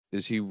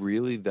 Is he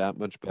really that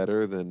much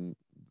better than,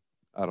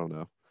 I don't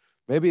know.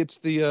 Maybe it's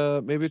the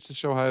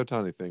Shohei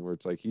Ohtani thing where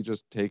it's like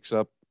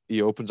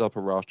he opens up a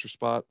roster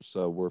spot,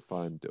 so we're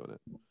fine doing it.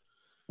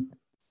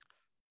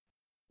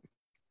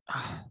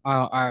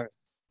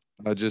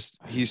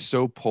 He's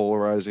so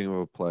polarizing of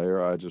a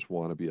player. I just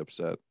want to be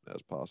upset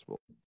as possible.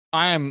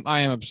 I am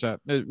upset.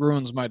 It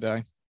ruins my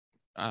day.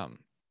 I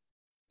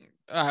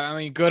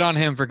mean, good on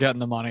him for getting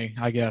the money,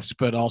 I guess,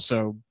 but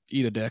also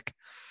eat a dick.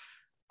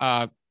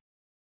 All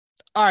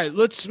right,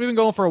 we've been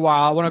going for a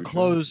while. I want to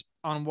close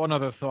on one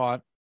other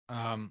thought.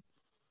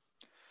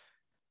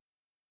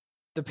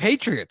 The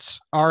Patriots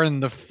are in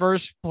the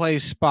first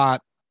place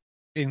spot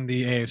in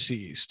the AFC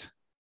East.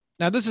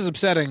 Now, this is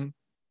upsetting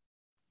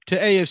to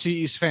AFC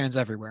East fans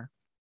everywhere.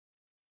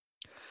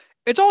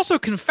 It's also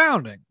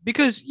confounding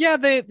because, yeah,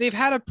 they've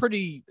had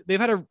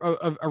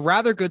a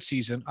rather good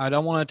season. I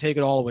don't want to take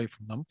it all away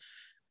from them.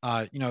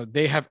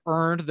 They have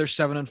earned their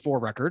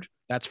 7-4 record.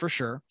 That's for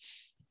sure.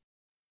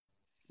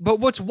 But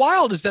what's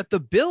wild is that the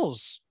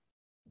Bills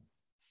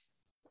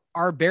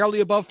are barely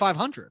above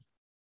 500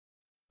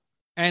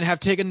 and have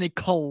taken a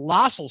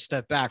colossal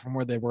step back from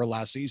where they were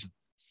last season.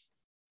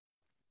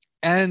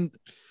 And,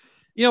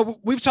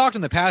 we've talked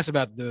in the past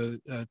about the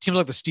teams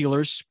like the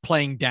Steelers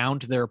playing down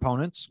to their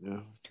opponents. Yeah.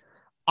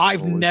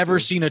 I've never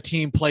seen a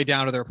team play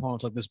down to their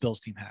opponents like this Bills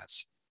team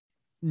has.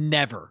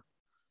 Never.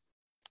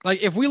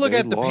 Like, if we look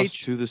at the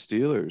Patriots to the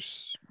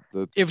Steelers,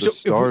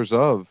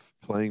 of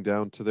playing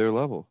down to their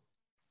level.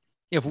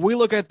 If we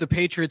look at the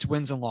Patriots'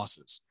 wins and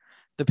losses,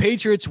 the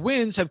Patriots'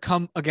 wins have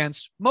come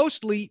against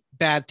mostly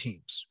bad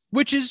teams,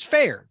 which is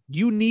fair.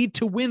 You need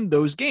to win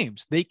those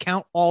games. They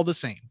count all the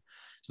same.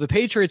 So the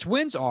Patriots'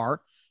 wins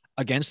are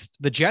against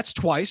the Jets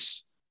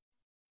twice,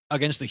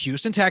 against the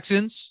Houston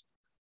Texans,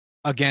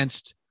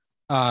 against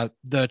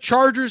the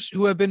Chargers,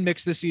 who have been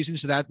mixed this season,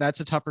 so that's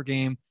a tougher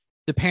game.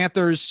 The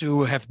Panthers,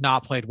 who have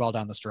not played well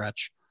down the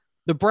stretch.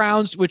 The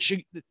Browns, which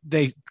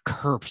they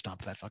curb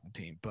stomped that fucking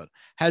team, but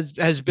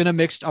has been a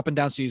mixed up and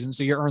down season,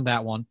 so you earned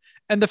that one.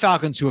 And the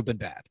Falcons, who have been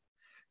bad.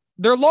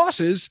 Their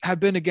losses have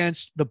been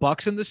against the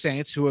Bucs and the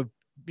Saints, who have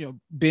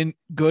been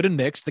good and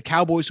mixed. The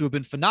Cowboys, who have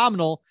been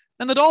phenomenal,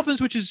 and the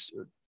Dolphins, which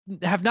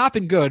have not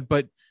been good,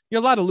 but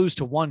you're allowed to lose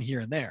to one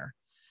here and there.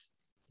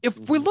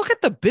 If we look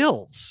at the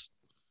Bills,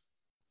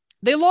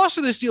 they lost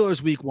to the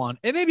Steelers week 1,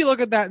 and maybe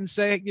look at that and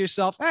say to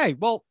yourself, hey,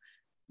 well,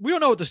 we don't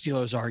know what the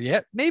Steelers are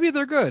yet. Maybe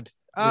they're good.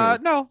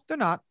 No, they're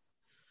not.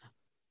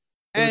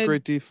 And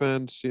great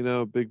defense.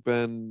 Big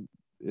Ben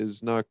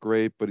is not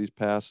great, but he's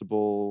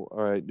passable.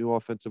 All right, new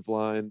offensive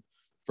line,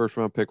 first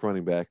round pick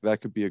running back.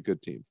 That could be a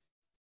good team.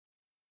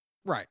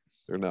 Right.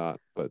 They're not,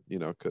 but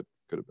could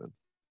have been.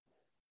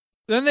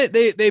 Then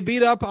they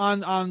beat up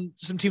on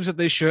some teams that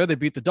they should. They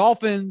beat the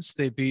Dolphins.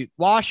 They beat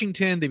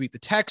Washington. They beat the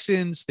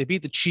Texans. They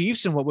beat the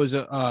Chiefs in what was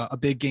a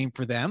big game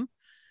for them.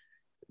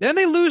 Then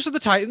they lose to the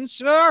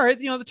Titans. All right,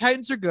 the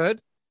Titans are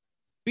good.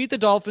 Beat the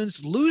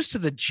Dolphins. Lose to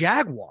the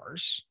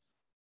Jaguars,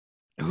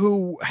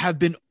 who have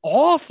been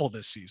awful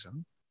this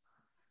season.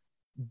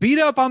 Beat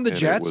up on the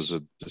Jets. It was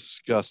a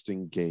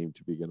disgusting game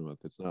to begin with.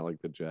 It's not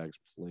like the Jags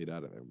played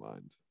out of their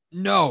mind.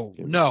 No.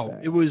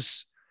 It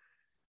was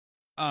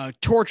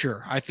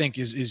torture, I think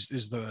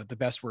is the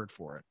best word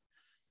for it.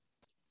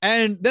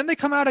 And then they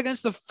come out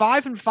against the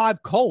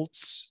 5-5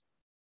 Colts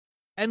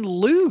and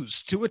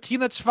lose to a team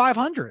that's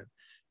 500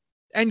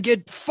 and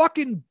get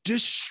fucking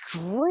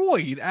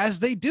destroyed as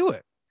they do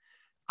it.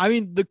 I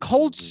mean, the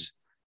Colts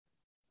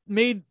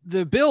made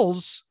the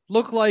Bills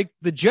look like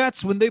the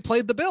Jets when they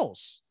played the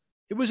Bills.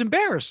 It was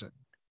embarrassing.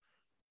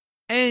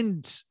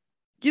 And,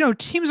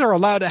 teams are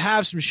allowed to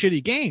have some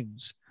shitty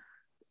games.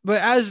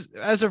 But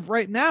as of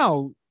right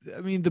now,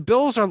 I mean, the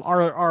Bills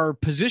are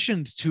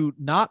positioned to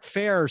not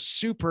fare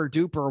super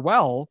duper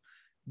well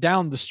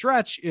down the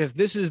stretch if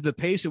this is the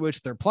pace at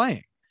which they're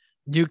playing.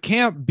 You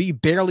can't be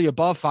barely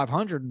above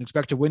 500 and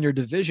expect to win your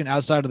division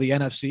outside of the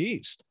NFC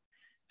East.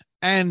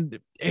 And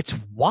it's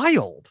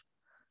wild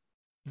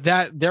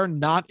that they're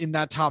not in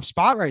that top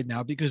spot right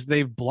now because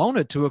they've blown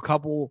it to a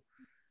couple.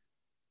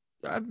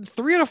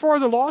 3 out of 4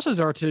 of the losses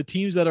are to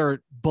teams that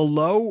are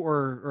below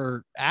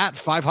or at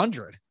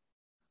 500.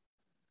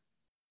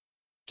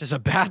 Just a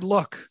bad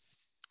look.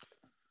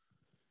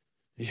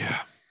 Yeah.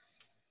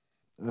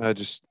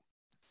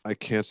 I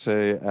can't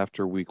say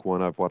after week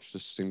 1 I've watched a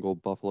single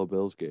Buffalo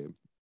Bills game.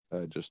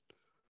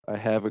 I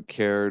haven't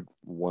cared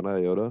one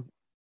iota.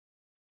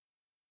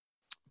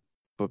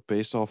 But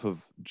based off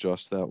of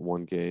just that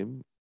one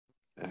game,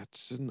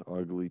 it's an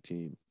ugly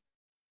team.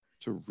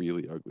 It's a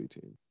really ugly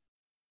team.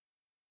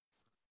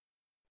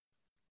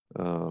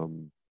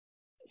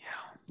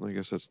 I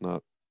guess that's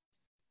not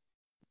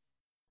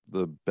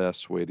the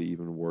best way to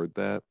even word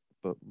that,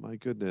 but my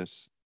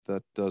goodness,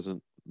 that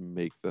doesn't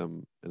make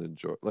them an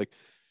enjoy. Like,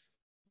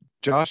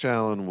 Josh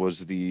Allen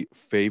was the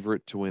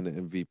favorite to win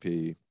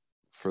MVP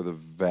for the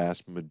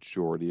vast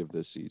majority of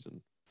this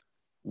season.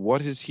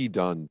 What has he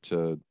done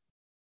to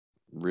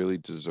really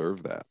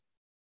deserve that?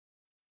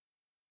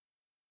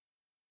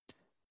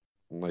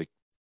 Like,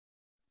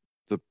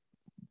 the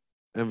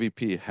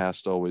MVP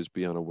has to always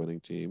be on a winning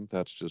team.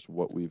 That's just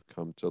what we've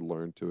come to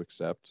learn to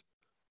accept.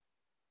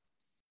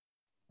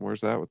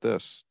 Where's that with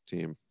this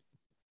team?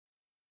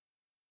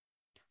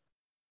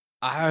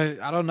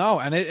 I don't know.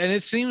 And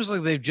it seems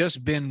like they've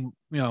just been,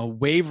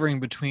 wavering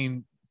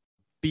between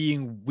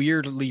being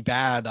weirdly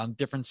bad on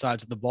different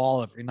sides of the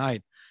ball every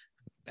night.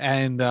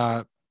 And,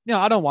 I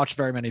don't watch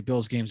very many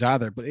Bills games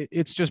either, but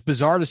it's just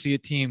bizarre to see a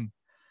team,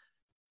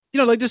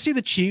 like to see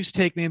the Chiefs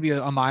take maybe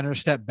a minor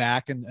step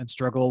back and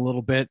struggle a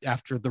little bit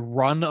after the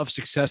run of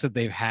success that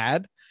they've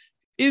had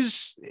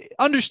is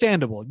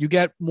understandable. You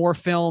get more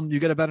film, you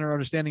get a better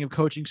understanding of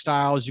coaching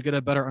styles, you get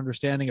a better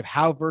understanding of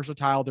how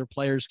versatile their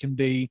players can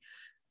be.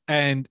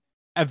 And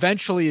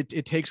eventually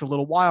it takes a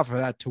little while for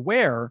that to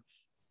wear.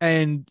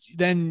 And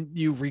then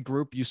you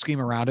regroup, you scheme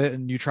around it,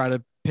 and you try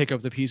to pick up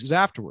the pieces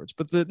afterwards.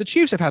 But the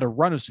Chiefs have had a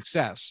run of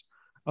success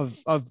of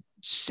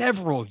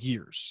several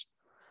years.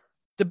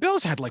 The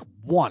Bills had like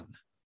one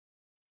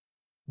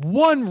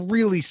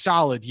really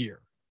solid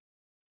year.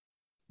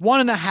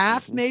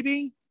 1.5,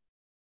 maybe.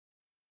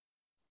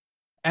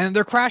 And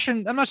they're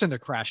crashing. I'm not saying they're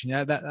crashing.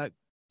 Yeah,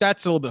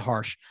 that's a little bit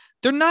harsh.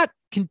 They're not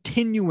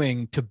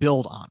continuing to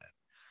build on it,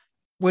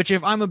 which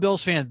if I'm a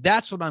Bills fan,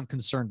 that's what I'm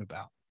concerned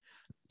about.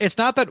 It's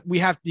not that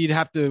you'd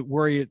have to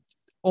worry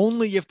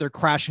only if they're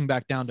crashing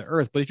back down to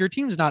earth, but if your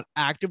team's not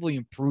actively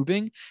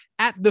improving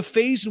at the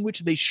phase in which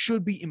they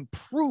should be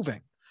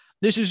improving,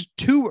 this is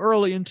too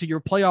early into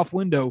your playoff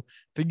window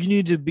for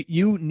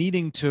you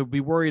needing to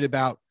be worried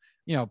about,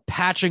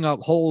 patching up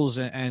holes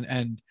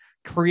and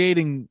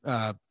creating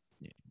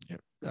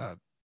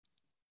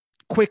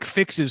quick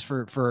fixes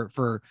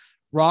for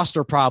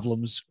roster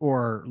problems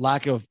or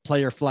lack of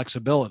player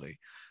flexibility.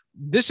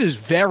 This is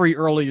very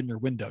early in your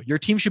window. Your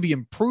team should be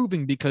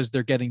improving because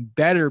they're getting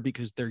better,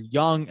 because they're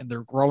young and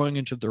they're growing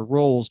into their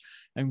roles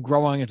and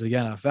growing into the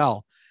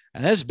NFL.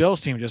 And this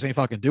Bills team just ain't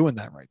fucking doing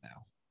that right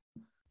now.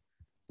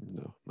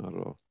 No, not at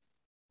all.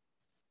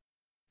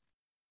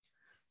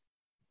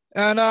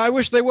 And I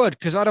wish they would,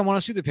 because I don't want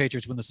to see the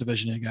Patriots win this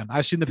division again.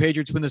 I've seen the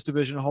Patriots win this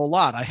division a whole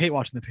lot. I hate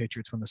watching the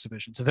Patriots win this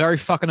division. It's very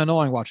fucking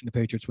annoying watching the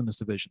Patriots win this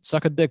division.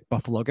 Suck a dick,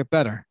 Buffalo. Get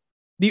better.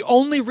 The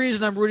only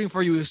reason I'm rooting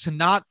for you is to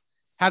not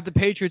have the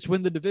Patriots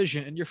win the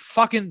division, and you're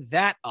fucking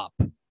that up.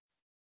 Yeah.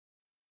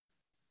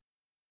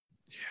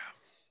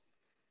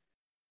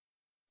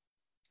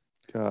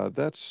 God,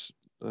 that's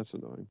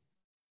annoying.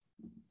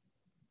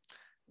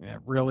 Yeah,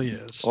 it really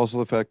is. Also,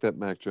 the fact that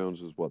Mac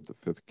Jones is the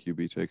 5th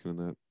QB taken in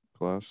that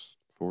class,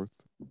 4th.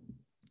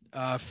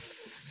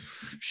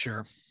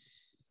 Sure.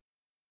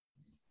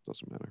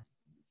 Doesn't matter.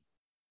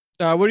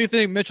 What do you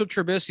think, Mitchell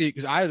Trubisky?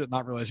 Because I did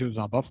not realize he was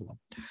on Buffalo.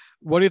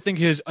 What do you think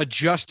his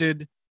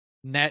adjusted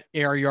net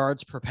air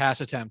yards per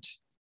pass attempt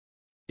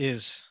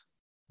is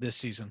this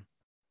season?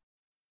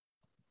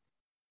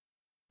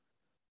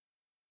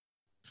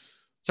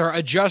 Sorry,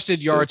 adjusted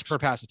 6. yards per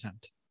pass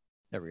attempt.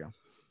 There we go.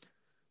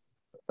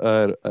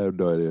 I have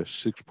no idea.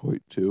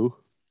 6.2.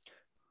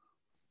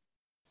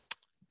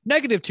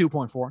 Negative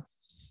 2.4.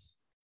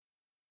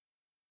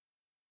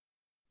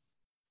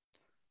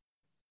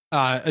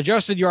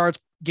 Adjusted yards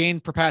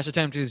gained per pass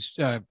attempt is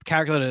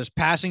calculated as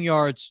passing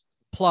yards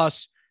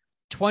plus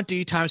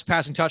 20 times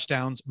passing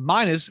touchdowns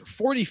minus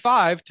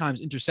 45 times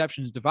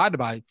interceptions divided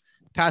by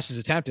passes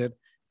attempted.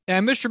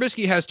 And Mr.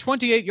 Trubisky has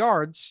 28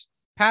 yards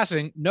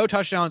passing, no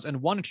touchdowns,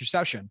 and 1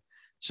 interception.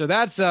 So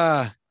that's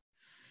a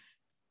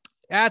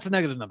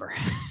negative number.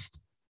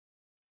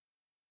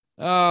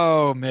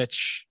 Oh,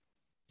 Mitch.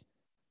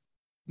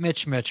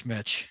 Mitch.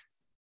 Mitchy.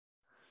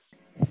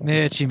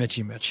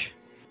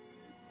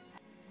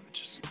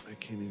 I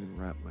can't even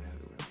wrap my head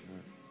around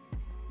that.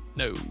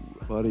 No.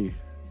 Buddy.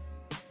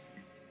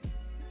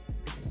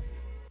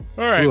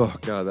 All right. Oh,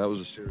 God, that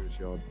was a serious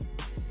yawn.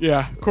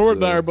 Yeah, Court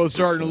and I are both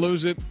starting to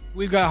lose it.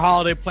 We've got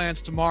holiday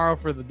plans tomorrow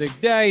for the big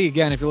day.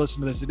 Again, if you're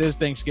listening to this, it is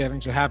Thanksgiving,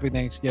 so happy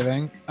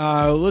Thanksgiving.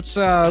 Let's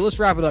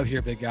wrap it up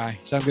here, big guy.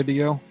 Sound good to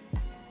you?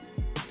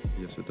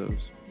 Yes, it does.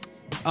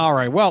 All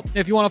right. Well,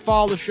 if you want to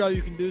follow the show,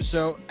 you can do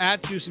so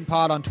at Juicing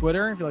Pod on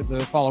Twitter. If you'd like to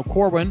follow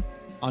Corwin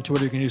on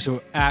Twitter, you can do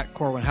so at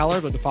Corwin Heller.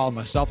 If you'd like to follow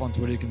myself on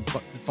Twitter, you can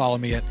follow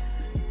me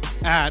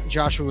at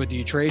Joshua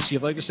D. Tracy.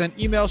 If you'd like to send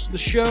emails to the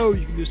show,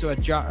 you can do so at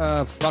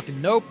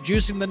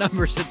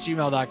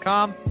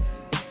juicingthenumbers@gmail.com.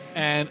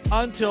 And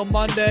until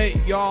Monday,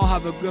 y'all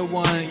have a good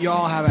one.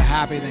 Y'all have a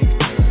happy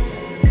Thanksgiving.